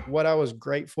at like what I was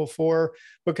grateful for,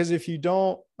 because if you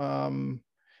don't,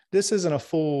 this isn't a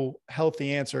full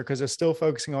healthy answer because it's still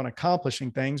focusing on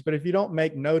accomplishing things. But if you don't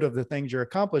make note of the things you're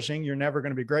accomplishing, you're never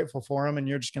going to be grateful for them. And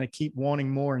you're just going to keep wanting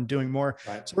more and doing more.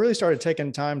 Right. So I really started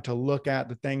taking time to look at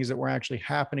the things that were actually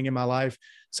happening in my life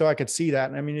so I could see that.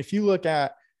 And I mean, if you look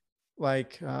at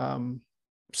like,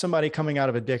 somebody coming out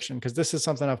of addiction, because this is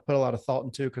something I've put a lot of thought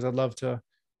into, because I'd love to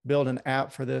build an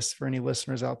app for this for any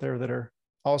listeners out there that are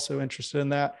also interested in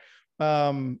that.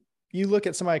 You look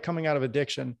at somebody coming out of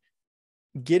addiction,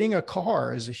 getting a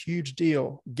car is a huge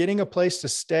deal. Getting a place to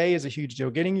stay is a huge deal.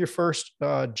 Getting your first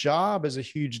job is a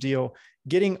huge deal.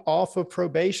 Getting off of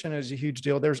probation is a huge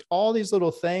deal. There's all these little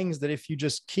things that if you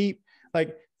just keep,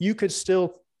 like, you could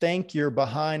still think you're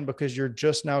behind because you're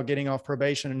just now getting off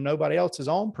probation and nobody else is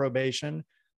on probation.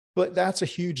 But that's a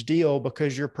huge deal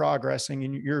because you're progressing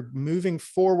and you're moving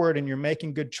forward and you're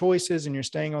making good choices and you're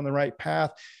staying on the right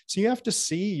path. So you have to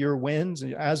see your wins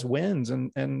as wins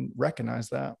and recognize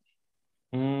that.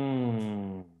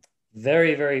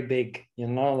 Very, very big. You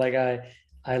know, like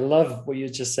I love what you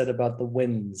just said about the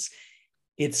wins.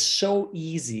 It's so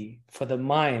easy for the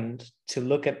mind to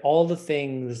look at all the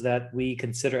things that we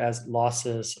consider as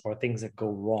losses or things that go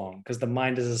wrong, because the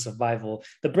mind is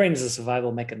the brain is a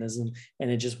survival mechanism, and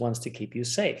it just wants to keep you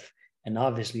safe. And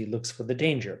obviously it looks for the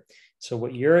danger. So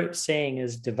what you're saying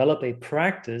is develop a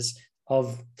practice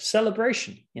of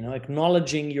celebration, you know,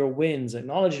 acknowledging your wins,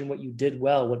 acknowledging what you did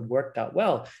well, what worked out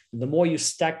well. And the more you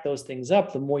stack those things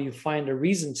up, the more you find a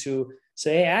reason to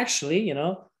say, hey, actually, you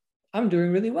know, I'm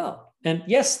doing really well. And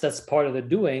yes, that's part of the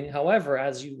doing. However,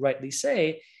 as you rightly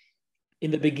say,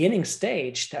 in the beginning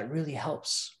stage, that really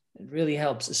helps. It really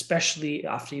helps, especially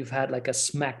after you've had like a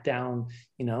smackdown,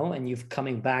 you know, and you've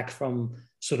coming back from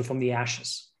the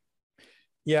ashes.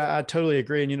 Yeah, I totally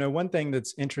agree. And, you know, one thing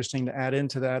that's interesting to add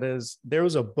into that is there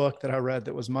was a book that I read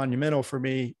that was monumental for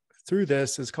me through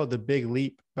this. It's called The Big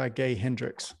Leap by Gay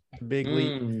Hendricks. Big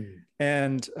Leap.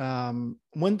 And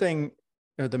one thing,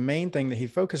 the main thing that he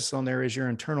focuses on there is your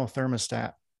internal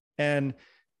thermostat and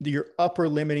your upper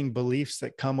limiting beliefs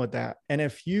that come with that. And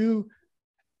if you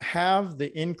have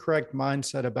the incorrect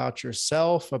mindset about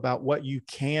yourself, about what you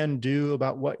can do,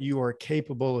 about what you are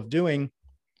capable of doing,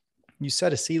 you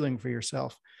set a ceiling for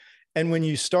yourself. And when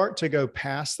you start to go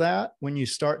past that, when you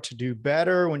start to do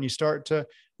better, when you start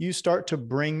to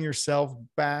bring yourself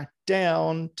back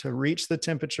down to reach the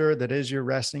temperature that is your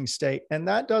resting state. And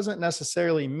that doesn't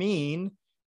necessarily mean,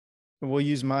 we'll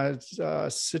use my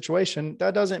situation,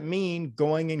 that doesn't mean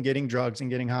going and getting drugs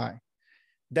and getting high.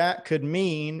 That could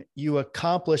mean you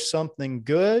accomplish something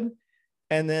good,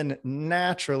 and then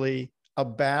naturally a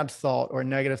bad thought or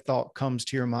negative thought comes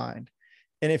to your mind.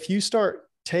 And if you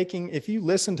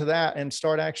listen to that and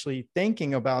start actually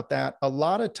thinking about that, a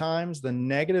lot of times the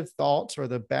negative thoughts or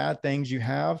the bad things you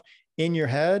have in your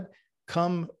head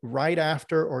come right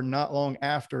after or not long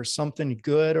after something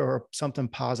good or something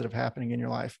positive happening in your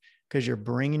life, because you're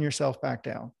bringing yourself back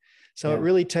down. So It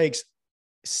really takes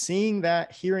seeing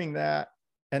that, hearing that,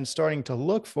 and starting to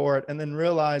look for it, and then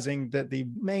realizing that the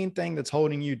main thing that's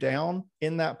holding you down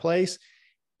in that place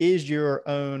is your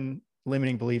own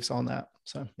limiting beliefs on that.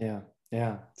 So,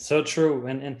 yeah, so true.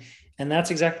 And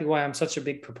that's exactly why I'm such a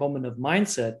big proponent of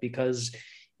mindset, because,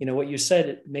 you know, what you said,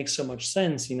 it makes so much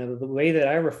sense. You know, the way that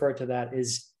I refer to that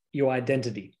is your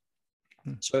identity.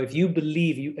 So if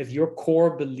if your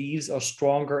core beliefs are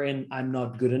stronger in I'm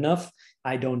not good enough,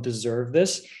 I don't deserve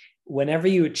this, whenever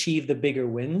you achieve the bigger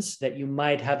wins that you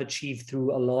might have achieved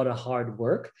through a lot of hard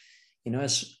work,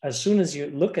 as soon as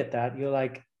you look at that, you're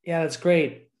like, yeah, that's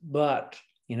great, but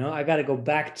I got to go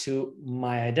back to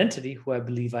my identity, who I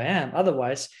believe I am.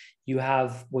 Otherwise, you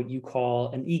have what you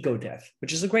call an ego death,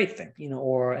 which is a great thing,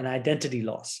 or an identity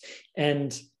loss.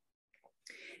 And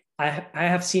I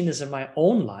have seen this in my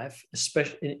own life,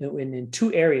 especially in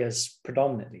two areas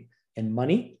predominantly. In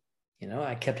money,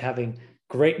 I kept having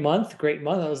great month.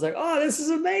 I was like, oh, this is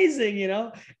amazing,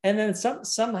 And then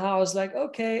somehow I was like,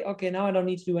 okay, now I don't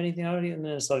need to do anything. And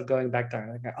then I started going back down.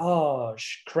 Like, oh,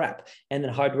 crap. And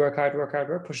then hard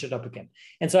work, push it up again.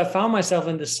 And so I found myself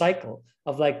in this cycle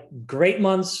of like great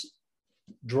months,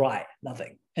 dry,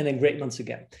 nothing. And then great months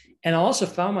again. And I also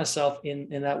found myself in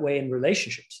that way in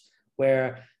relationships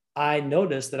where I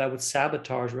noticed that I would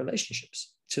sabotage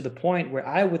relationships to the point where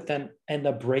I would then end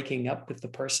up breaking up with the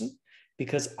person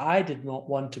because I did not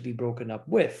want to be broken up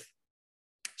with.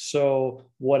 So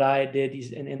what I did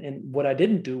is, and what I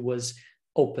didn't do was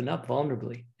open up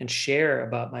vulnerably and share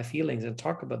about my feelings and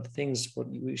talk about the things what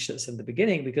we should have said in the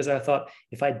beginning, because I thought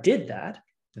if I did that,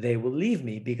 they will leave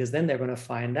me, because then they're going to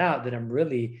find out that I'm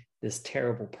really this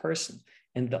terrible person.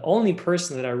 And the only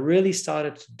person that I really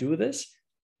started to do this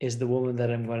is the woman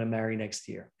that I'm going to marry next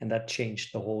year. And that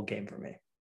changed the whole game for me.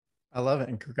 I love it.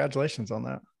 And congratulations on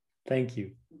that. Thank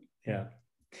you. Yeah.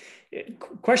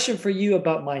 Question for you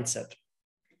about mindset.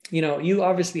 You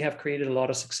obviously have created a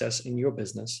lot of success in your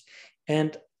business.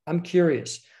 And I'm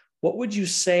curious, what would you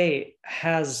say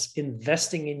has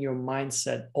investing in your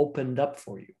mindset opened up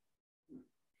for you?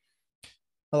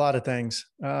 A lot of things.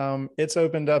 It's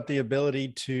opened up the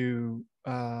ability to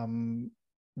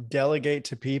delegate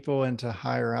to people and to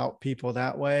hire out people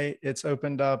that way. It's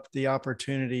opened up the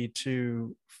opportunity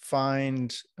to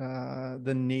find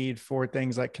the need for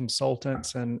things like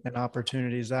consultants and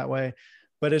opportunities that way.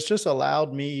 But it's just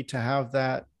allowed me to have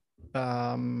that,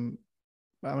 I'm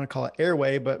going to call it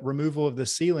airway, but removal of the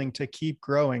ceiling to keep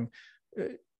growing.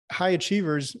 High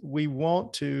achievers, we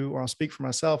want to, or I'll speak for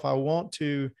myself, I want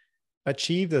to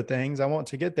achieve the things, I want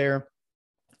to get there.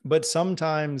 But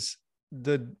sometimes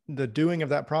the doing of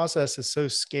that process is so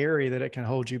scary that it can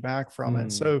hold you back from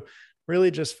it. So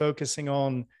really just focusing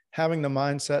on having the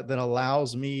mindset that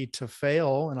allows me to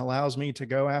fail and allows me to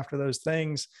go after those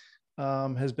things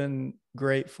has been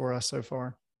great for us so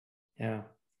far. Yeah.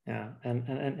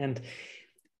 And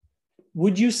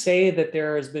would you say that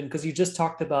there has been, because you just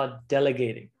talked about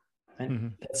delegating,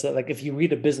 and that's like, if you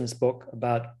read a business book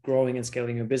about growing and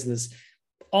scaling your business,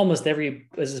 almost every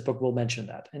business book will mention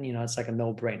that. And, it's like a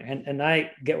no-brainer. And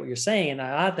I get what you're saying. And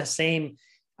I had the same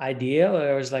idea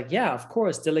where I was like, yeah, of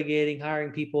course, delegating,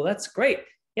 hiring people, that's great.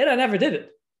 Yet I never did it.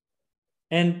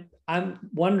 And I'm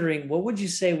wondering, what would you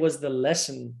say was the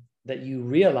lesson that you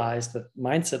realized, that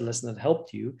mindset lesson that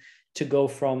helped you to go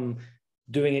from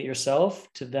doing it yourself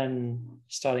to then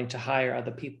starting to hire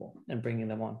other people and bringing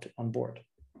them on board?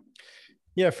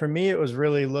 Yeah, for me, it was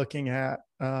really looking at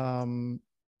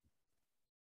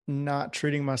not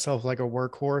treating myself like a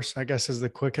workhorse, I guess is the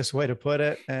quickest way to put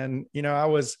it. And,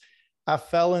 I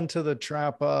fell into the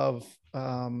trap of,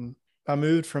 I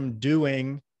moved from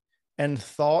doing and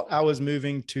thought I was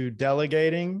moving to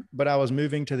delegating, but I was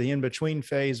moving to the in-between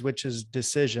phase, which is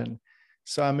decision.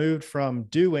 So I moved from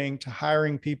doing to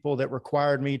hiring people that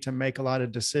required me to make a lot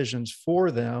of decisions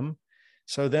for them.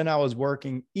 So then I was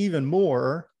working even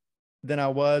more than I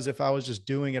was if I was just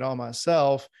doing it all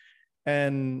myself,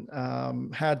 and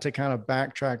had to kind of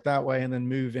backtrack that way and then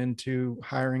move into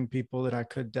hiring people that I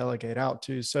could delegate out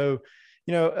to. So,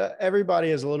 everybody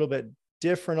is a little bit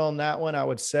different on that one, I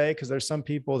would say, because there's some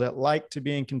people that like to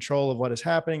be in control of what is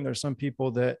happening. There's some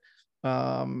people that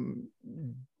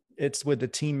it's with the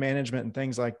team management and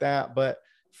things like that. But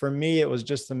for me, it was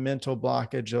just the mental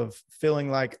blockage of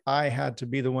feeling like I had to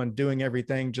be the one doing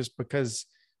everything just because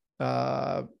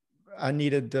I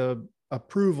needed the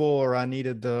approval or I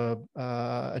needed the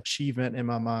achievement in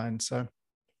my mind. So,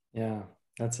 yeah,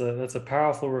 that's a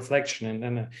powerful reflection.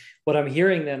 And what I'm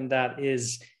hearing then that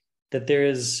is that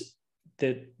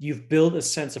that you've built a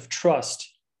sense of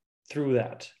trust through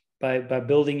that. By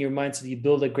building your mindset, you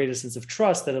build a greater sense of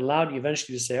trust that allowed you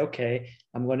eventually to say, okay,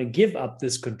 I'm going to give up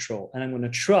this control and I'm going to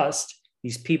trust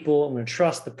these people. I'm going to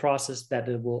trust the process that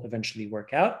it will eventually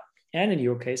work out. And in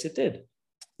your case, it did.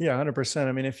 Yeah, 100%.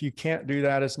 I mean, if you can't do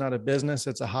that, it's not a business,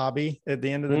 it's a hobby. At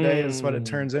the end of the day, it's what it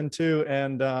turns into.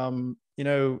 And,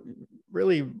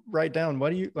 really write down, what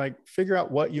do you like, figure out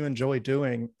what you enjoy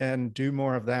doing and do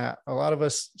more of that. A lot of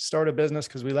us start a business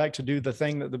because we like to do the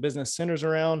thing that the business centers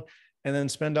around. and then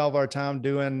spend all of our time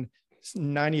doing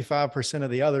 95% of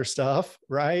the other stuff,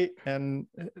 right? And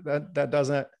that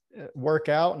doesn't work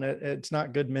out, and it's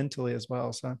not good mentally as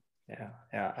well. So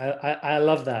I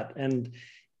love that. And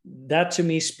that to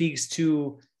me speaks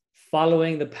to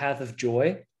following the path of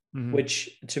joy,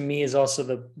 which to me is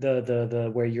also the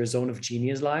where your zone of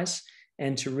genius lies.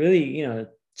 And to really,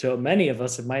 to many of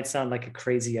us, it might sound like a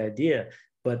crazy idea,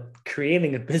 but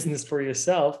creating a business for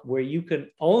yourself where you can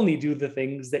only do the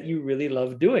things that you really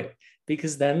love doing,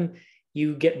 because then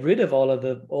you get rid of all of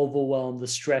the overwhelm, the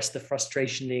stress, the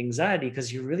frustration, the anxiety,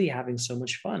 because you're really having so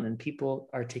much fun and people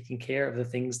are taking care of the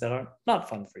things that are not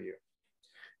fun for you.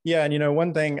 Yeah. And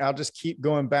one thing, I'll just keep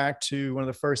going back to one of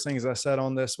the first things I said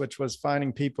on this, which was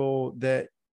finding people that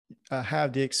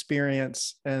have the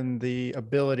experience and the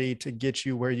ability to get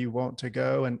you where you want to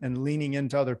go, and leaning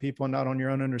into other people and not on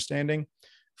your own understanding.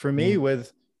 For me,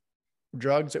 with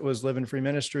drugs, it was Live in Free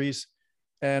Ministries.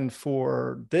 And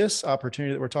for this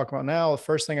opportunity that we're talking about now, the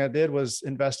first thing I did was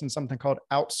invest in something called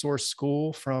Outsource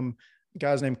School from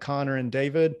guys named Connor and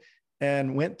David,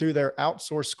 and went through their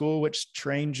outsource school, which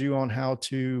trains you on how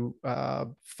to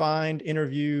find,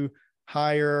 interview,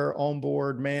 hire,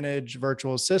 onboard, manage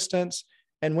virtual assistants,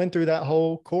 and went through that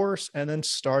whole course and then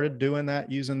started doing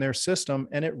that using their system.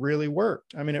 And it really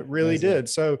worked. I mean, it really did.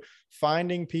 So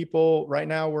finding people, right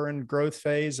now we're in growth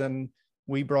phase, and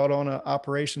we brought on an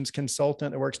operations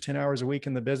consultant that works 10 hours a week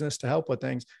in the business to help with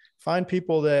things. Find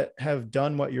people that have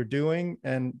done what you're doing,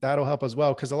 and that'll help as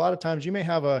well. Because a lot of times you may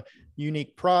have a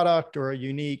unique product or a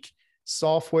unique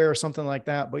software or something like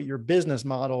that, but your business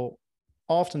model,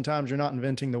 oftentimes you're not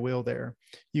inventing the wheel there.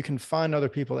 You can find other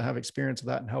people that have experience with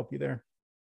that and help you there.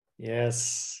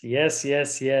 Yes.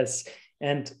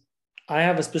 And I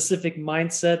have a specific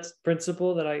mindset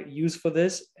principle that I use for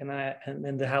this, and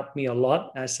they help me a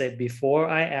lot. I say, before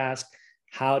I ask,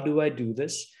 how do I do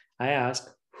this? I ask,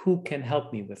 who can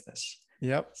help me with this?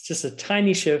 Yep. It's just a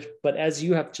tiny shift, but as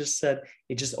you have just said,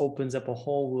 it just opens up a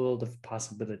whole world of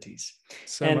possibilities.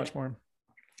 So much more.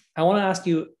 I want to ask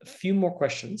you a few more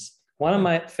questions. One of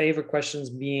my favorite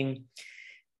questions being,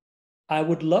 I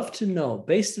would love to know,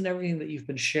 based on everything that you've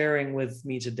been sharing with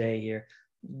me today here,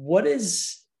 what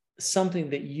is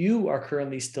something that you are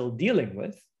currently still dealing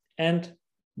with, and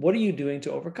what are you doing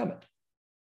to overcome it?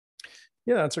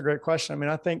 Yeah, that's a great question. I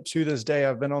mean, I think to this day,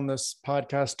 I've been on this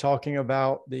podcast talking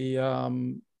about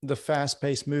the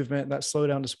fast-paced movement, that slow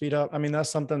down to speed up. I mean, that's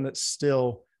something that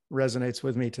still resonates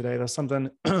with me today. That's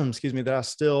something, excuse me, that I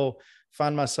still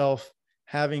find myself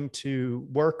having to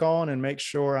work on and make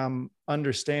sure I'm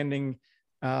understanding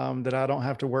that I don't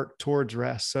have to work towards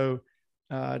rest. So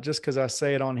just because I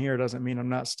say it on here doesn't mean I'm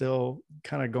not still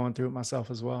kind of going through it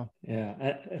myself as well.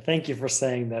 Yeah, thank you for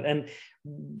saying that. And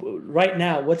right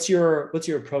now, what's your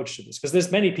approach to this? Because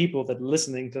there's many people that are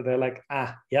listening to, they're like,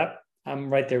 yep, I'm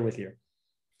right there with you.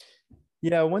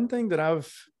 Yeah, one thing that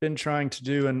I've been trying to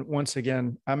do, and once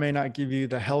again, I may not give you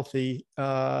the healthy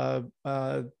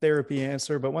therapy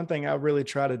answer, but one thing I really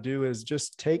try to do is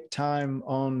just take time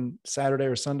on Saturday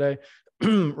or Sunday,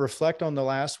 reflect on the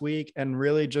last week, and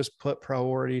really just put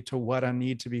priority to what I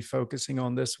need to be focusing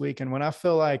on this week. And when I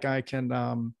feel like I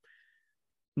can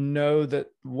know that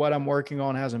what I'm working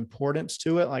on has importance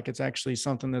to it, like it's actually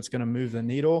something that's going to move the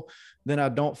needle, then I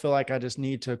don't feel like I just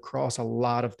need to cross a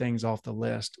lot of things off the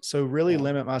list. So really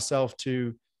limit myself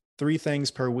to 3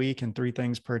 things per week and 3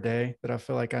 things per day that I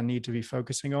feel like I need to be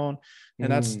focusing on.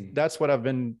 And that's what I've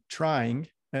been trying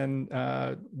and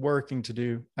working to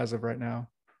do as of right now.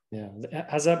 Yeah.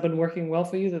 Has that been working well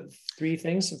for you? The 3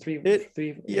 things, three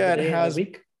yeah, it has. a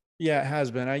week? Yeah, it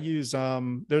has been. I use,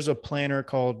 there's a planner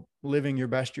called Living Your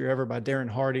Best Year Ever by Darren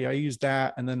Hardy. I use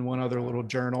that, and then one other little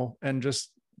journal, and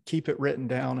just keep it written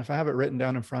down. If I have it written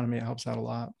down in front of me, it helps out a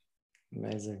lot.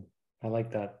 Amazing. I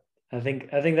like that. I think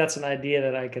that's an idea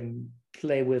that I can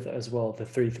play with as well, the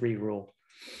 3-3 rule.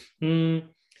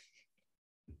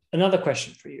 Another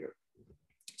question for you.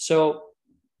 So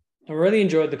I really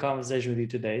enjoyed the conversation with you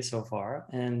today so far.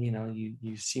 And,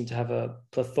 you seem to have a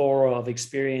plethora of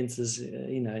experiences,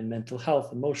 in mental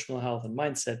health, emotional health, and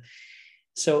mindset.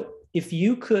 So if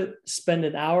you could spend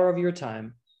an hour of your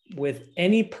time with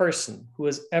any person who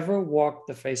has ever walked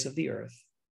the face of the earth,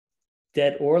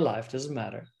 dead or alive, doesn't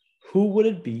matter, who would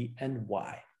it be and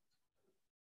why?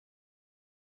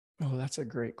 Oh, that's a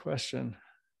great question.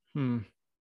 Let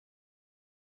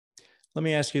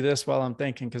me ask you this while I'm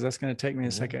thinking, because that's going to take me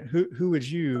a second. Who would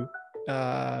you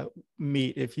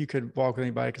meet if you could walk with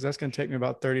anybody? Because that's going to take me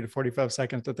about 30 to 45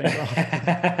 seconds to think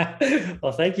about.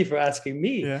 Well, thank you for asking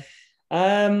me. Yeah.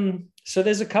 So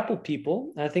there's a couple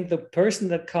people. I think the person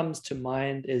that comes to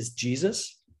mind is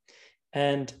Jesus.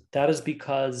 And that is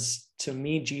because to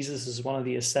me, Jesus is one of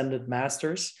the ascended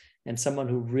masters and someone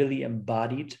who really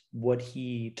embodied what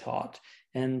he taught.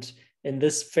 And in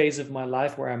this phase of my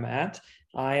life where I'm at,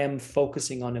 I am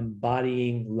focusing on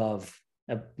embodying love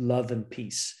and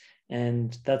peace.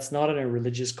 And that's not in a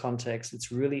religious context.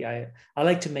 It's really, I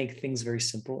like to make things very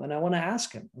simple. And I want to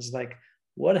ask him, it's like,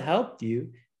 what helped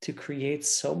you to create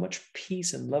so much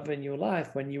peace and love in your life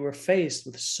when you were faced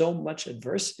with so much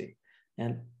adversity?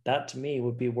 And that to me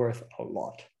would be worth a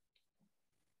lot.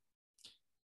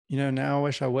 Now I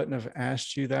wish I wouldn't have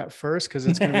asked you that first, because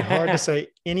it's going to be hard to say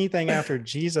anything after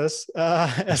Jesus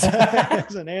as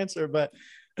an answer. But,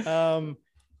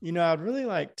 I'd really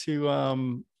like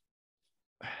to,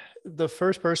 the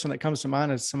first person that comes to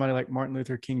mind is somebody like Martin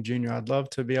Luther King Jr. I'd love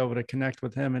to be able to connect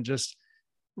with him and just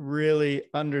really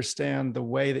understand the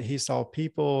way that he saw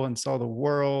people and saw the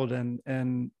world,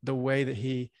 and the way that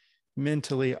he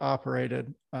mentally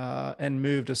operated and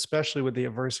moved, especially with the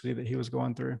adversity that he was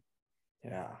going through.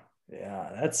 Yeah,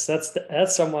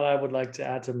 that's someone I would like to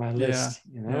add to my list.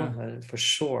 For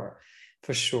sure.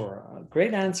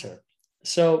 Great answer.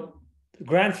 So,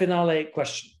 grand finale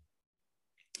question: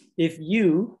 if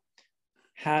you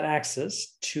had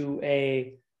access to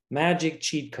a magic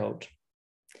cheat code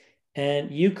and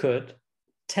you could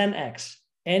 10x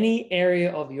any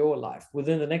area of your life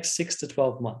within the next 6 to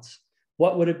 12 months,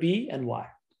 what would it be and why?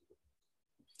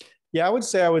 Yeah, I would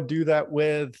say I would do that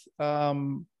with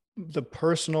the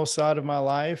personal side of my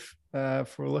life.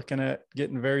 If we're looking at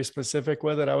getting very specific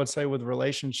with it, I would say with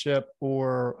relationship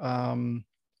or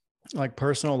like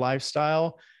personal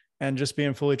lifestyle, and just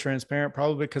being fully transparent,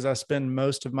 probably because I spend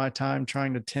most of my time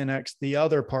trying to 10x the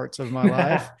other parts of my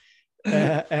life.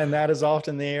 And that is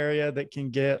often the area that can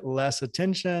get less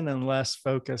attention and less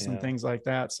focus and things like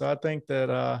that. So I think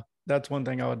that that's one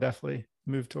thing I would definitely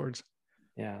move towards.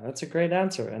 Yeah, that's a great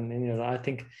answer. And I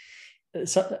think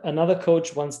another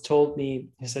coach once told me,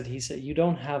 he said, you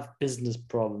don't have business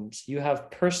problems. You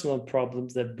have personal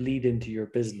problems that bleed into your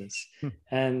business.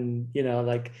 And,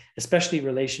 like, especially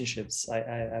relationships.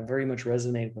 I very much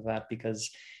resonate with that,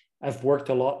 because I've worked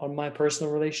a lot on my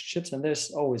personal relationships, and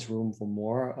there's always room for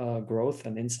more growth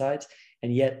and insights.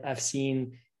 And yet I've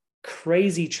seen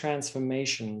crazy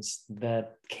transformations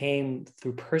that came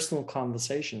through personal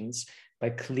conversations by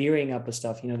clearing up the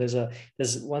stuff.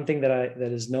 There's one thing that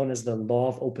is known as the law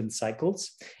of open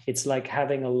cycles. It's like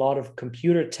having a lot of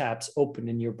computer tabs open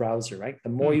in your browser, right?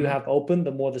 The more you have open, the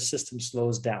more the system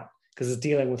slows down, because it's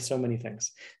dealing with so many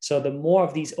things. So the more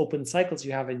of these open cycles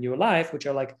you have in your life, which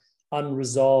are like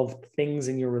unresolved things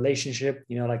in your relationship,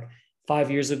 like 5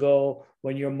 years ago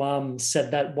when your mom said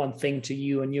that one thing to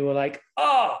you and you were like,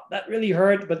 oh, that really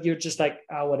hurt, but you're just like,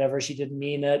 oh, whatever, she didn't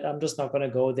mean it, I'm just not going to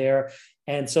go there.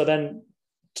 And so then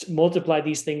multiply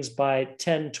these things by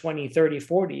 10, 20, 30,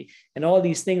 40, and all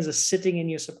these things are sitting in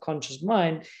your subconscious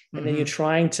mind. And then you're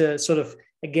trying to sort of,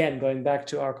 again, going back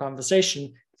to our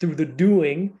conversation, through the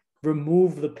doing,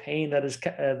 remove the pain that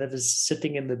is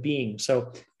sitting in the being.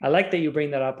 So I like that you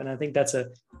bring that up. And I think that's a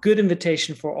good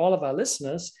invitation for all of our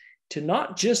listeners to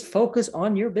not just focus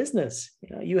on your business.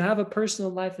 You have a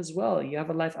personal life as well. You have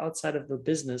a life outside of the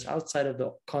business, outside of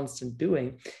the constant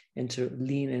doing, and to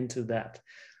lean into that.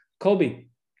 Colby,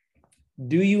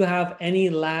 do you have any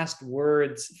last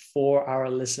words for our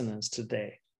listeners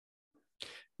today?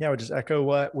 Yeah, I would just echo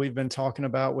what we've been talking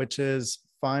about, which is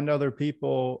find other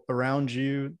people around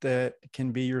you that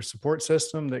can be your support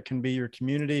system, that can be your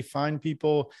community. Find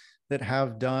people that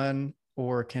have done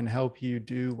or can help you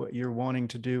do what you're wanting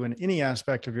to do in any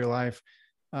aspect of your life.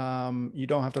 You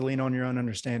don't have to lean on your own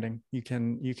understanding. You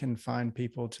can find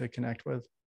people to connect with.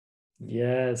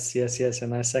 Yes.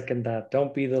 And I second that.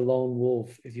 Don't be the lone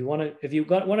wolf. If you want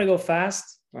to go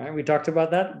fast, right? We talked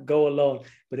about that, go alone.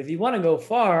 But if you want to go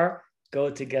far, go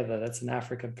together. That's an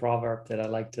African proverb that I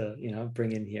like to,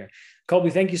 bring in here. Colby,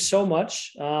 thank you so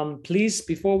much. Please,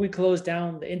 before we close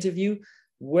down the interview,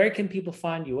 where can people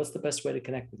find you? What's the best way to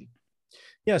connect with you?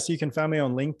 Yeah, so you can find me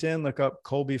on LinkedIn, look up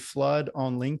Colby Flood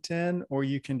on LinkedIn, or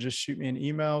you can just shoot me an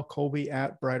email,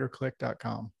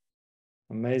 colby@brighterclick.com.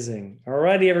 Amazing. All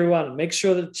righty, everyone. Make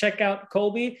sure to check out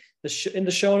Colby. In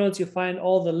the show notes, you'll find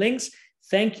all the links.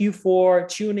 Thank you for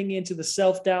tuning into the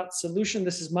Self-Doubt Solution.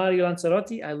 This is Mario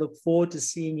Lanzarotti. I look forward to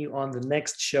seeing you on the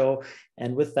next show.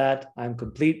 And with that, I'm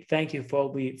complete. Thank you,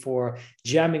 Colby, for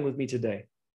jamming with me today.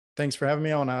 Thanks for having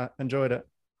me on. I enjoyed it.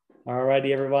 All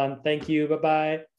righty, everyone. Thank you. Bye-bye.